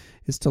well,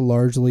 is to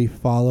largely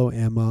follow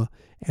Emma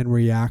and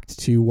react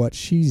to what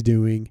she's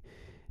doing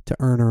to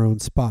earn her own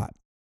spot.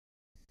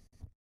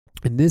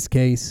 In this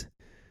case,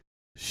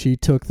 she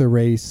took the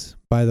race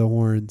by the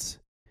horns,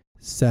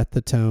 set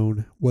the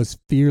tone, was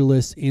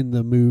fearless in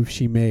the move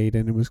she made,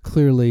 and it was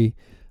clearly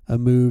a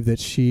move that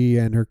she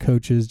and her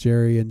coaches,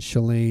 Jerry and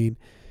Shalane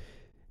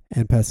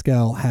and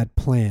Pascal, had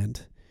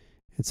planned.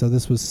 And so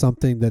this was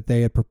something that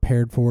they had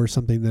prepared for,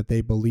 something that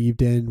they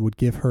believed in would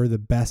give her the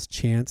best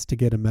chance to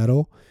get a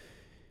medal.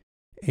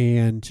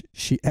 And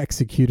she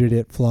executed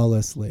it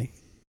flawlessly.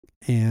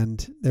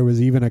 And there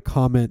was even a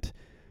comment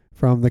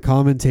from the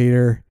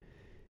commentator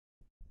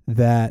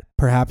that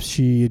perhaps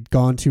she had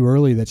gone too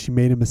early, that she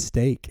made a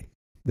mistake,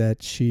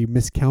 that she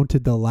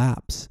miscounted the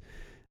laps,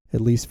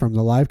 at least from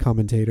the live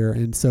commentator.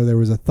 And so there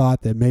was a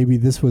thought that maybe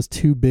this was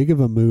too big of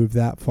a move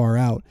that far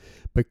out.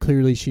 But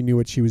clearly she knew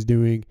what she was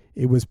doing.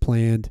 It was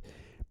planned.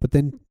 But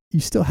then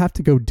you still have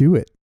to go do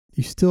it.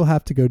 You still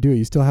have to go do it.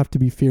 You still have to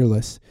be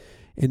fearless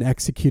in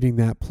executing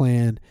that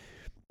plan.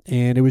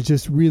 And it was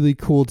just really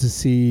cool to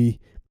see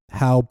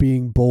how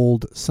being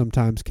bold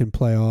sometimes can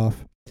play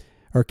off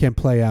or can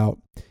play out.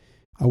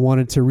 I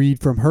wanted to read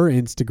from her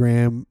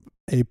Instagram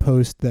a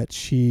post that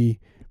she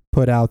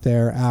put out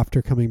there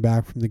after coming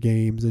back from the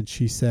games. And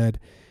she said,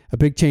 "A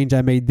big change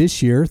I made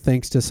this year,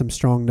 thanks to some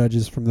strong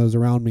nudges from those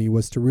around me,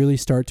 was to really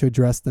start to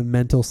address the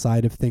mental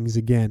side of things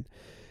again.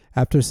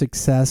 After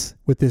success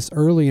with this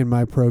early in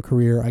my pro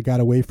career, I got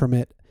away from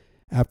it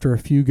after a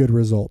few good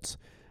results.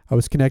 I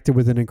was connected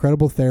with an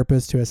incredible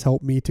therapist who has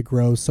helped me to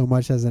grow so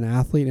much as an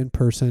athlete and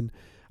person.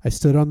 I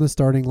stood on the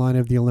starting line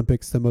of the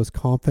Olympics, the most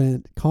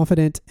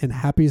confident and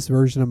happiest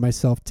version of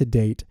myself to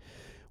date.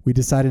 We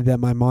decided that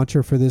my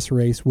mantra for this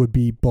race would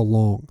be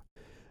belong.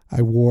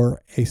 I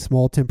wore a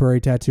small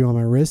temporary tattoo on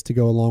my wrist to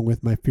go along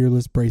with my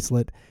fearless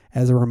bracelet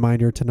as a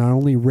reminder to not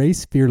only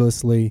race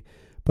fearlessly,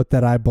 but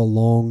that I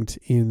belonged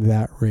in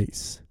that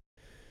race."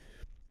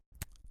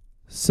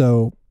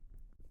 So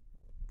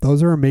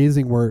those are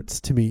amazing words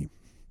to me.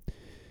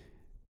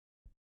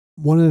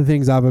 One of the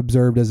things I've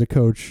observed as a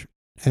coach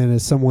and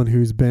as someone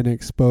who's been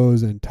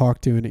exposed and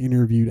talked to and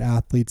interviewed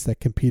athletes that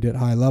compete at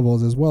high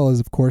levels, as well as,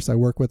 of course, I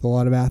work with a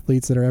lot of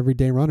athletes that are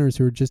everyday runners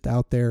who are just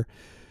out there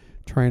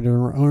trying to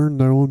earn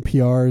their own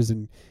PRs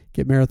and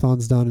get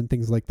marathons done and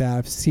things like that.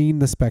 I've seen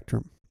the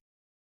spectrum.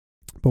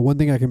 But one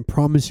thing I can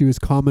promise you is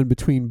common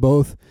between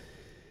both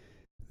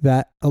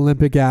that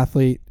Olympic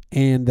athlete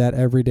and that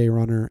everyday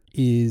runner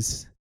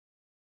is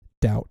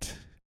doubt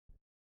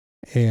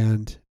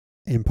and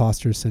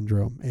imposter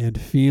syndrome and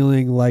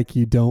feeling like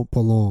you don't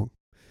belong.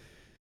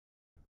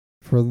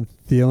 For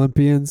the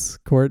Olympians,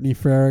 Courtney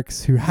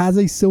Frerichs, who has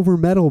a silver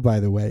medal, by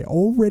the way,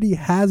 already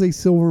has a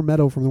silver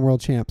medal from the World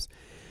Champs,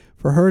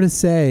 for her to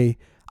say,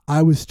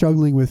 "I was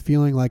struggling with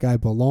feeling like I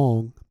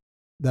belong,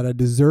 that I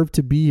deserve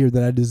to be here,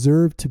 that I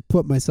deserve to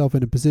put myself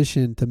in a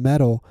position to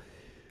medal,"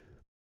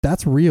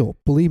 that's real.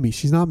 Believe me,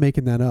 she's not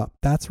making that up.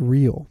 That's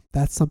real.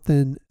 That's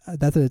something,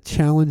 that's a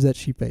challenge that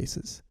she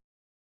faces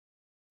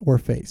or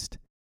faced.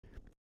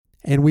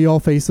 And we all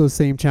face those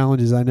same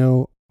challenges. I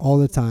know all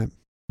the time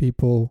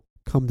people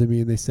come to me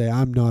and they say,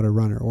 I'm not a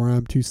runner, or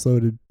I'm too slow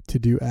to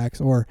do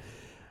X, or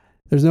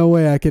there's no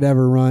way I could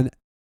ever run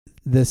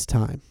this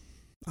time.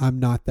 I'm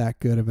not that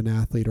good of an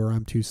athlete, or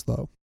I'm too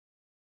slow.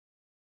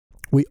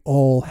 We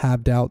all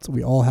have doubts.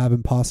 We all have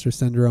imposter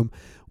syndrome.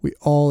 We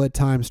all at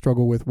times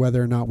struggle with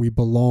whether or not we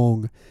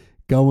belong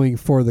going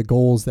for the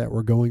goals that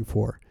we're going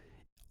for.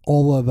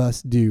 All of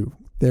us do.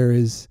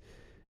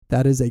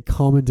 That is a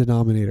common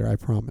denominator, I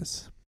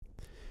promise.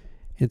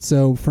 And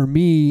so for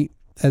me,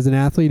 as an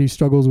athlete who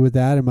struggles with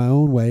that in my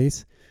own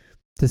ways,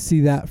 to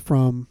see that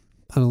from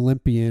an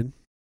Olympian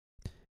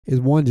is,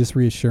 one, just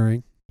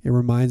reassuring. It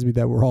reminds me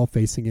that we're all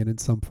facing it in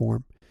some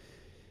form.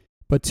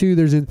 But two,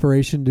 there's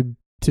inspiration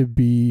to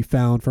be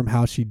found from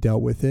how she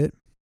dealt with it.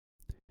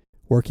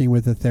 Working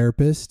with a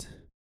therapist,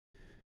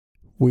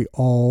 we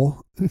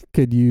all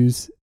could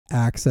use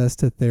access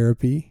to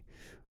therapy,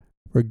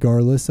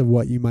 regardless of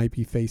what you might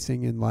be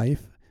facing in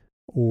life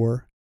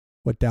or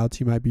what doubts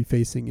you might be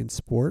facing in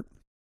sport.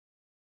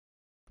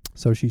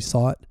 So she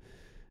sought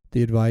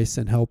the advice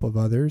and help of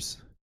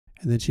others,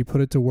 and then she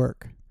put it to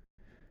work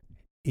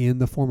in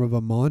the form of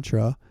a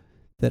mantra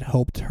that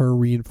helped her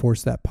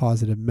reinforce that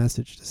positive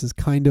message. This is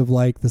kind of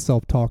like the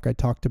self-talk I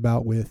talked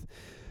about with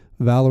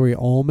Valerie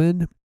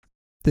Ullman.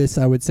 This,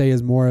 I would say,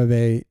 is more of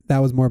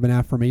an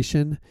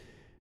affirmation.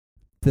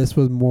 This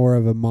was more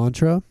of a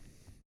mantra,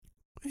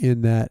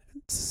 in that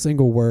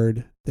single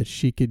word that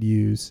she could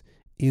use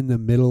in the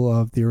middle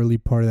of the early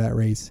part of that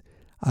race.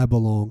 I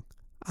belong,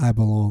 I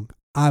belong,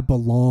 I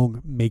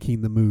belong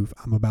making the move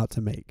I'm about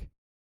to make.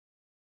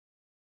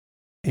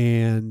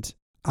 And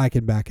I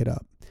can back it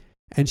up.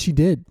 And she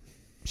did.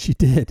 She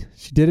did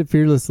it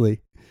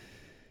fearlessly.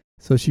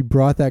 So she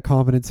brought that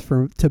confidence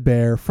to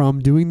bear from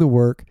doing the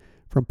work,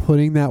 from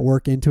putting that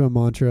work into a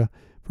mantra,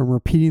 from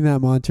repeating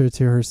that mantra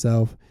to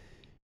herself,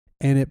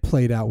 and it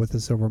played out with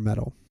a silver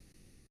medal.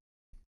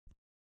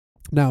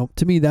 Now,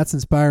 to me, that's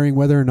inspiring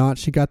whether or not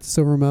she got the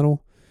silver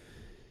medal.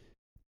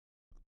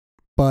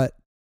 But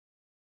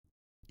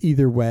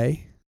either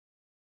way,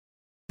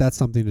 that's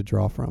something to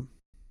draw from.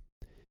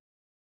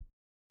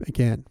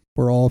 Again,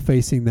 we're all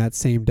facing that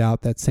same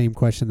doubt, that same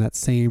question, that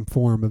same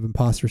form of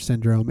imposter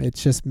syndrome.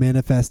 It's just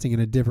manifesting in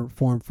a different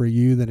form for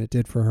you than it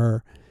did for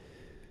her.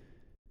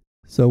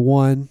 So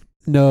one,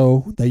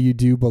 know that you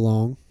do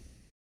belong.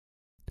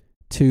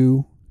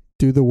 Two,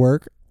 do the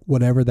work,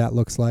 whatever that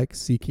looks like,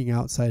 seeking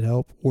outside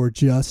help or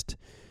just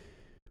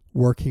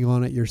working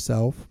on it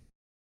yourself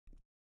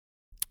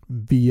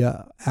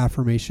via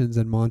affirmations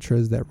and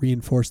mantras that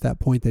reinforce that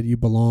point that you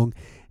belong.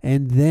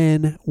 And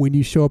then when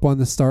you show up on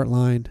the start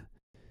line,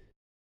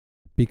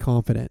 be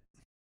confident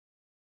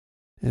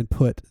and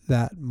put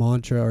that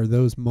mantra or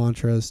those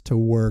mantras to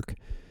work.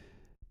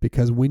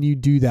 Because when you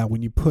do that,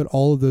 when you put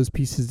all of those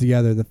pieces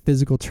together, the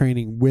physical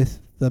training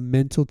with the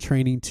mental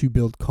training to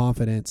build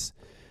confidence,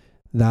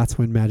 that's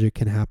when magic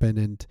can happen.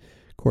 And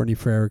Courtney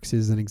Frerichs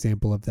is an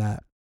example of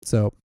that.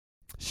 So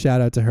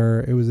shout out to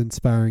her. It was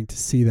inspiring to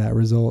see that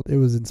result. It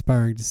was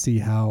inspiring to see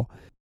how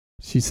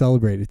she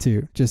celebrated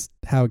too, just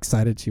how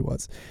excited she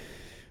was.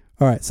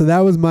 All right, so that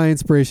was my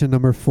inspiration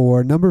number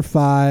 4. Number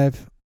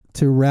 5,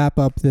 to wrap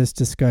up this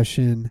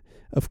discussion,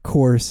 of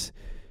course,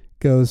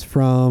 goes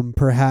from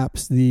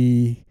perhaps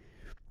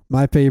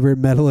my favorite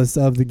medalist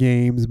of the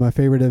games, my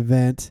favorite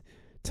event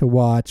to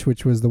watch,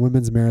 which was the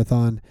women's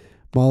marathon.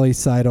 Molly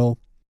Seidel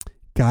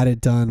got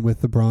it done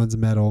with the bronze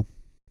medal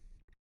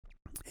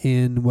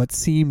in what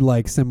seemed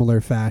like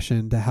similar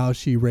fashion to how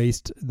she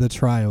raced the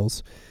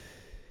trials,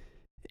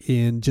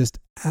 in just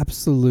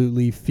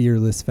absolutely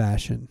fearless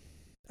fashion.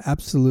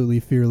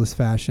 Absolutely fearless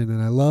fashion.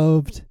 And I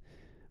loved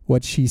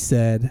what she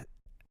said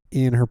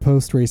in her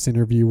post-race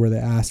interview, where they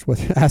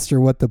asked her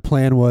what the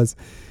plan was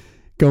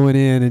going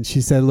in, and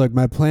she said, look,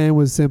 my plan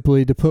was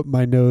simply to put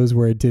my nose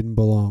where it didn't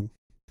belong.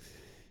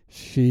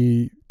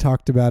 She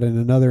talked about in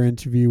another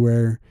interview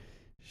where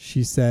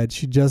she said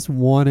she just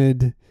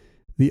wanted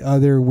the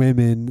other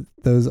women,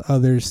 those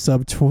other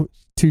sub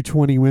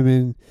 220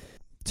 women,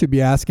 to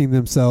be asking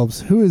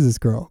themselves, who is this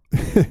girl?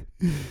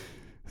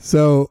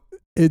 So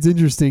it's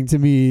interesting to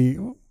me,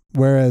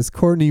 whereas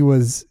Courtney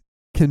was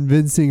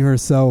convincing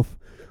herself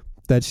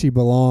that she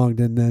belonged,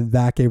 and then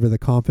that gave her the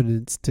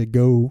confidence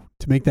to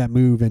make that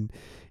move and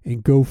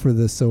go for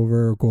the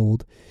silver or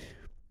gold.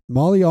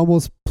 Molly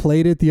almost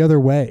played it the other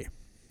way,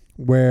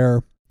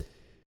 where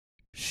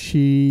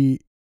she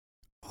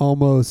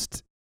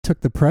almost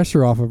took the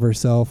pressure off of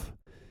herself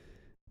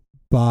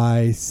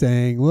by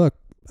saying, look,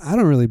 I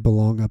don't really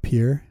belong up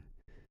here.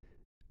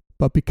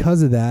 But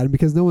because of that, and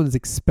because no one is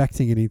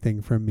expecting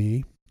anything from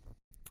me,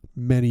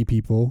 many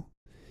people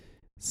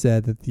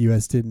said that the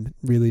U.S. didn't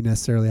really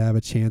necessarily have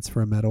a chance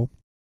for a medal.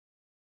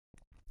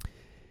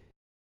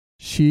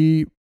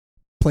 She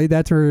played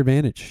that to her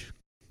advantage.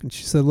 And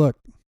she said, look,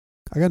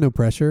 I got no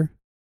pressure.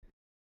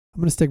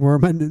 I'm going to stick more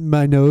of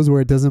my nose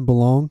where it doesn't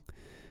belong.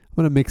 I'm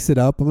going to mix it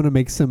up. I'm going to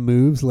make some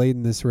moves late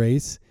in this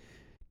race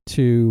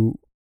to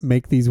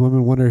make these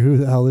women wonder, who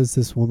the hell is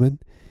this woman?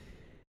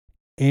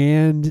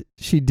 And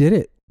she did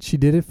it. she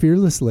did it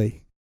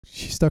fearlessly.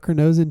 She stuck her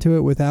nose into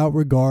it without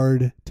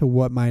regard to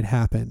what might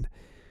happen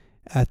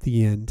at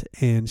the end.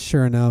 And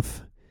sure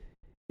enough,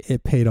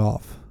 it paid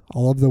off.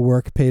 All of the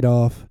work paid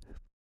off,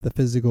 the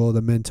physical,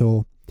 the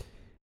mental,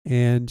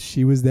 and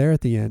she was there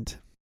at the end,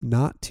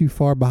 not too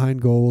far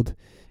behind gold,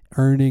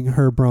 earning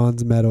her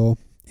bronze medal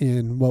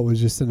in what was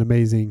just an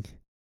amazing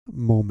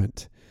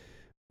moment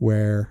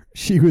where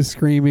she was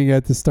screaming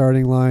at the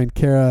starting line.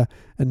 Kara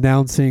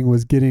announcing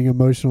was getting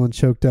emotional and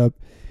choked up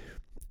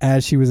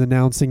as she was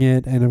announcing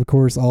it. And of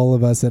course, all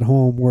of us at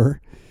home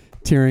were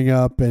tearing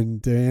up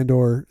and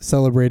or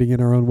celebrating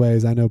in our own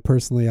ways. I know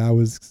personally I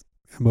was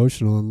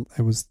emotional and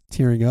I was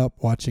tearing up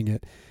watching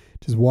it,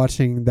 just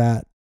watching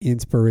that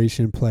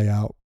inspiration play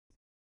out.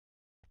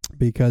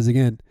 Because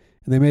again,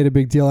 and they made a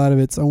big deal out of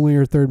it. It's only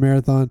her third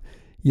marathon.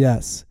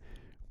 Yes,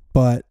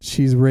 but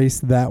she's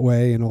raced that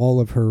way in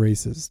all of her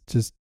races.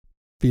 Just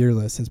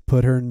fearless, has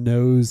put her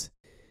nose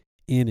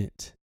in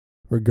it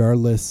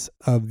regardless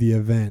of the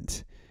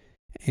event.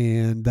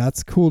 And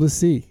that's cool to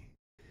see.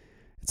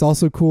 It's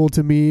also cool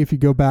to me if you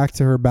go back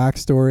to her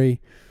backstory.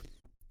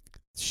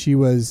 She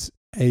was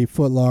a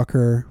Foot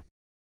Locker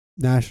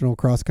national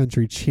cross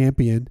country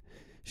champion.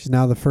 She's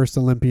now the first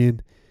Olympic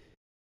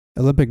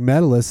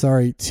medalist,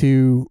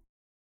 to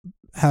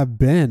have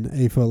been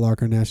a Foot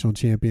Locker national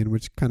champion,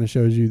 which kind of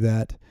shows you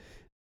that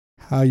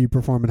how you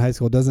perform in high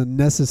school doesn't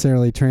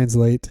necessarily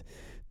translate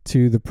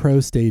to the pro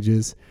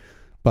stages.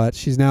 But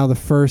she's now the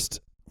first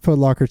Foot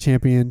Locker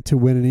champion to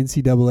win an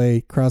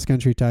NCAA cross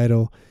country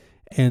title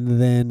and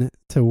then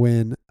to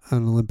win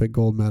an Olympic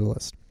gold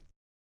medalist.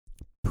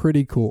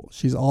 Pretty cool.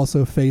 She's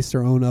also faced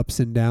her own ups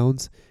and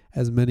downs,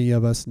 as many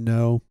of us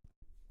know,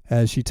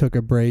 as she took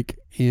a break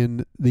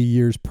in the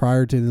years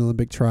prior to the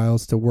Olympic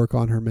trials to work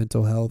on her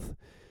mental health,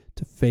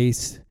 to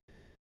face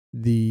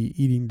the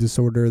eating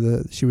disorder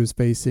that she was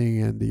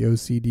facing and the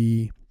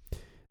OCD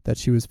that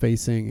she was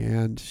facing.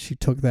 And she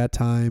took that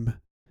time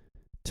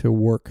to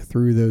work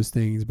through those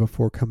things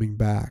before coming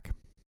back.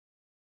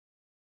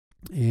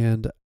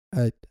 And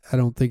I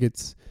don't think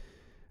it's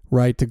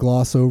right to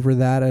gloss over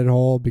that at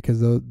all, because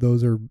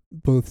those are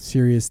both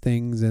serious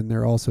things, and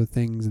they're also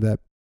things that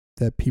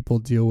people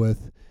deal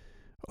with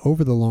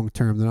over the long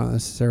term. They're not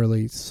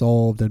necessarily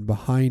solved and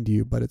behind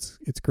you, but it's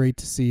great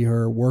to see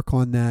her work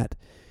on that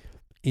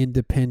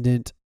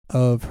independent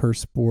of her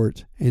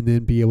sport and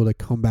then be able to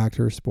come back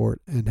to her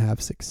sport and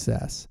have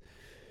success.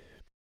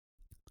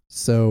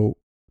 So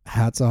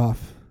hats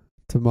off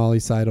to Molly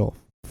Seidel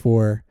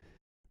for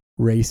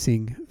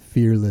racing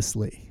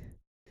fearlessly.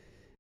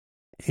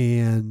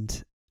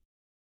 And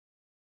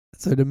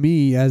so to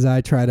me, as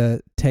I try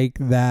to take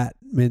that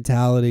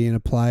mentality and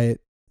apply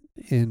it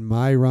in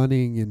my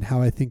running and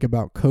how I think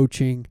about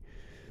coaching,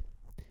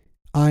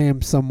 I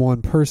am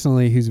someone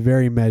personally who's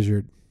very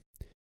measured,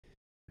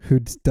 who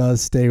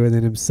does stay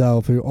within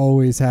himself, who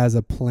always has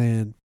a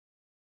plan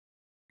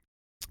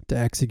to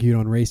execute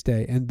on race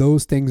day. And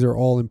those things are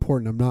all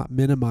important. I'm not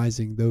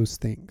minimizing those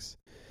things.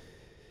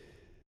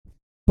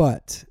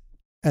 But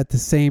at the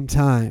same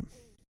time,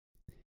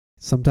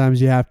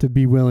 sometimes you have to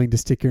be willing to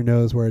stick your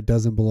nose where it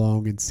doesn't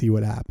belong and see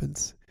what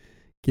happens.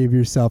 Give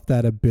yourself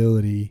that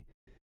ability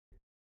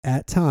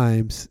at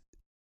times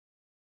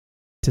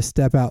to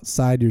step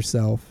outside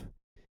yourself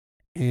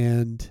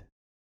and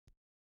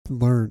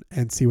learn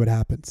and see what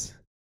happens.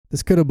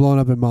 This could have blown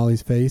up in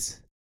Molly's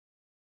face,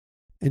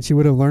 and she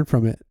would have learned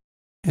from it,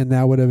 and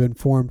that would have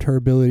informed her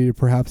ability to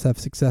perhaps have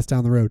success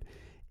down the road.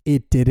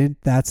 It didn't.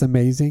 That's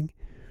amazing.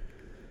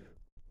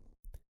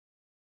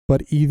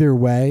 But either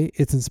way,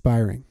 it's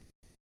inspiring.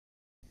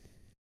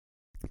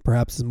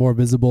 Perhaps it's more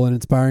visible and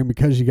inspiring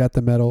because you got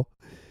the medal,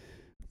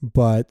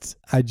 but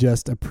I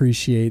just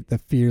appreciate the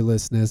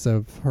fearlessness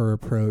of her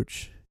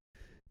approach,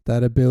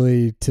 that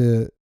ability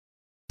to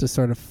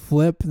sort of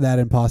flip that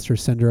imposter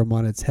syndrome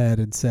on its head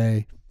and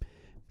say,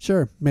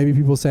 sure, maybe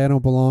people say I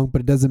don't belong, but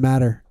it doesn't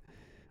matter.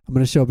 I'm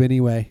going to show up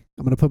anyway.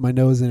 I'm going to put my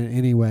nose in it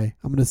anyway.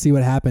 I'm going to see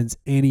what happens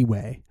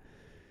anyway.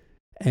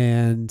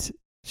 And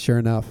sure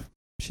enough,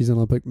 she's an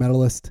Olympic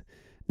medalist,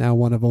 now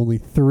one of only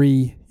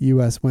 3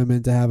 U.S.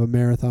 women to have a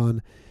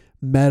marathon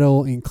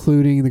medal,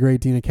 including the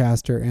great Dina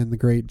Castor and the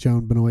great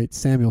Joan Benoit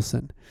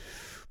Samuelson.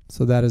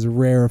 So that is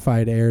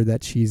rarefied air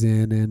that she's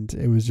in, and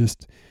it was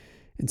just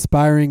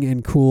inspiring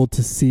and cool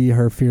to see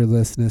her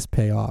fearlessness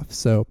pay off.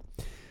 So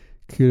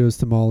kudos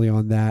to Molly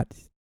on that,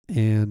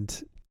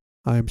 and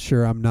I'm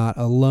sure I'm not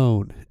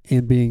alone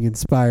in being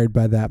inspired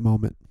by that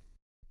moment.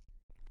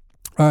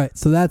 All right,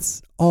 so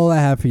that's all I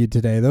have for you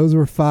today. Those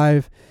were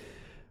 5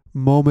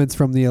 moments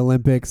from the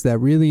Olympics that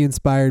really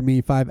inspired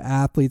me, 5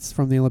 athletes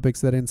from the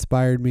Olympics that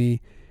inspired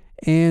me,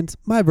 and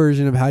my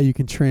version of how you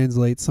can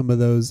translate some of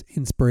those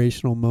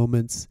inspirational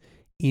moments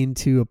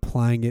into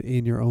applying it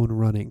in your own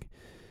running.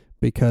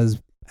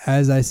 Because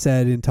as I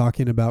said in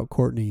talking about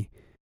Courtney,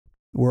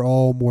 we're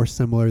all more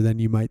similar than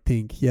you might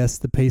think. Yes,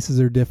 the paces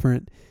are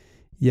different.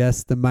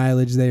 Yes, the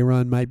mileage they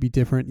run might be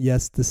different.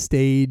 Yes, the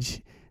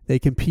stage they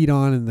compete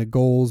on and the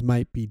goals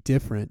might be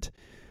different.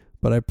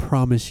 But I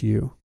promise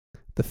you,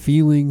 the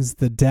feelings,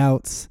 the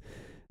doubts,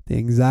 the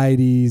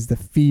anxieties, the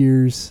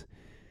fears,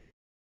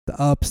 the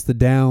ups, the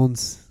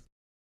downs,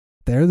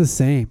 they're the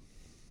same.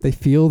 They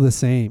feel the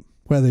same,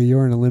 whether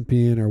you're an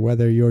Olympian or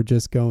whether you're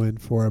just going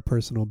for a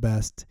personal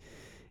best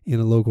in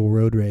a local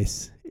road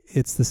race.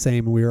 It's the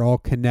same. We're all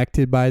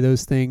connected by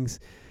those things.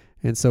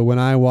 And so when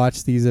I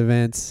watch these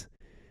events,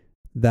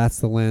 that's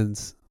the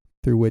lens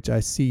through which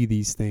I see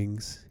these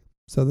things,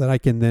 so that I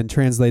can then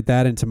translate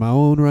that into my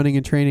own running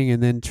and training,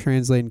 and then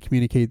translate and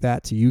communicate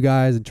that to you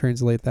guys, and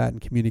translate that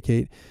and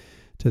communicate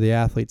to the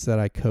athletes that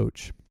I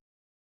coach.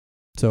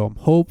 So I'm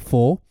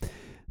hopeful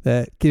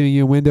that giving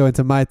you a window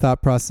into my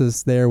thought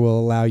process there will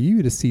allow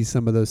you to see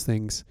some of those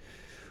things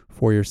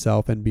for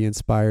yourself and be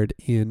inspired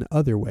in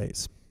other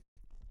ways.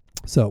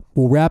 So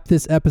we'll wrap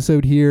this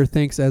episode here.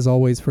 Thanks as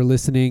always for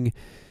listening.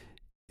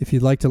 If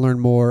you'd like to learn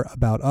more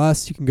about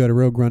us, you can go to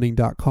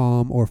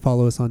roguerunning.com or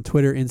follow us on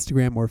Twitter,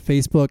 Instagram, or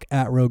Facebook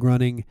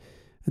 @roguerunning.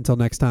 Until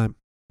next time,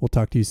 we'll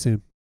talk to you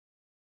soon.